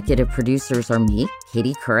 The executive producers are me,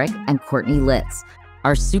 Katie Couric, and Courtney Litz.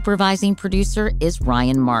 Our supervising producer is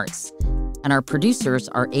Ryan Martz, and our producers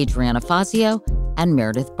are Adriana Fazio and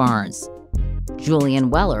Meredith Barnes. Julian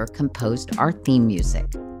Weller composed our theme music.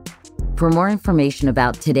 For more information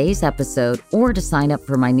about today's episode or to sign up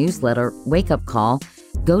for my newsletter, Wake Up Call,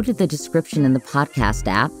 go to the description in the podcast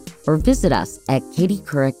app or visit us at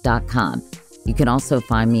katiecouric.com. You can also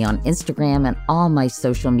find me on Instagram and all my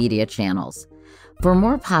social media channels. For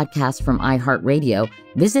more podcasts from iHeartRadio,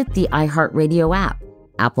 visit the iHeartRadio app,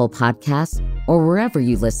 Apple Podcasts, or wherever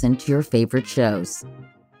you listen to your favorite shows.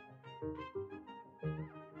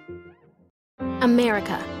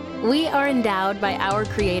 America. We are endowed by our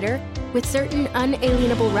Creator with certain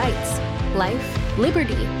unalienable rights: life,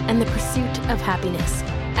 liberty, and the pursuit of happiness.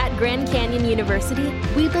 At Grand Canyon University,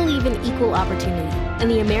 we believe in equal opportunity,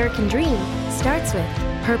 and the American dream starts with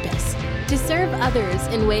purpose. To serve others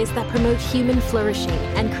in ways that promote human flourishing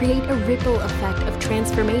and create a ripple effect of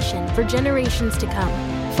transformation for generations to come.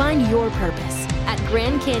 Find your purpose at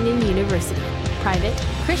Grand Canyon University. Private,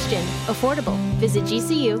 Christian, affordable. Visit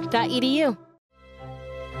gcu.edu.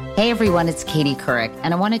 Hey everyone, it's Katie Couric,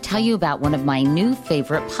 and I want to tell you about one of my new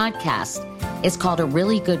favorite podcasts. It's called A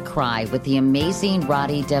Really Good Cry with the amazing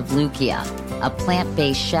Roddy Devlukia, a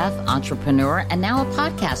plant-based chef, entrepreneur, and now a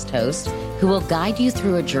podcast host who will guide you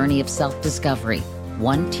through a journey of self-discovery,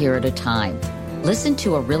 one tear at a time. Listen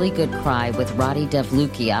to A Really Good Cry with Roddy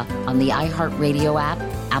Devlukia on the iHeartRadio app,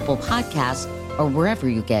 Apple Podcasts, or wherever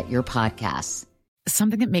you get your podcasts.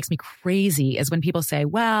 Something that makes me crazy is when people say,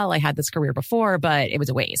 well, I had this career before, but it was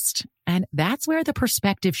a waste. And that's where the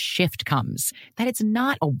perspective shift comes, that it's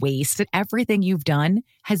not a waste, that everything you've done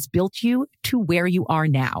has built you to where you are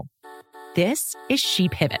now. This is She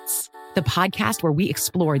Pivots, the podcast where we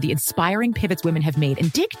explore the inspiring pivots women have made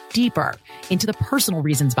and dig deeper into the personal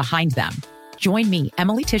reasons behind them. Join me,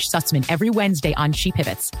 Emily Tish Sussman, every Wednesday on She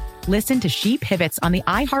Pivots. Listen to She Pivots on the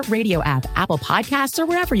iHeartRadio app, Apple Podcasts, or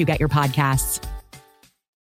wherever you get your podcasts.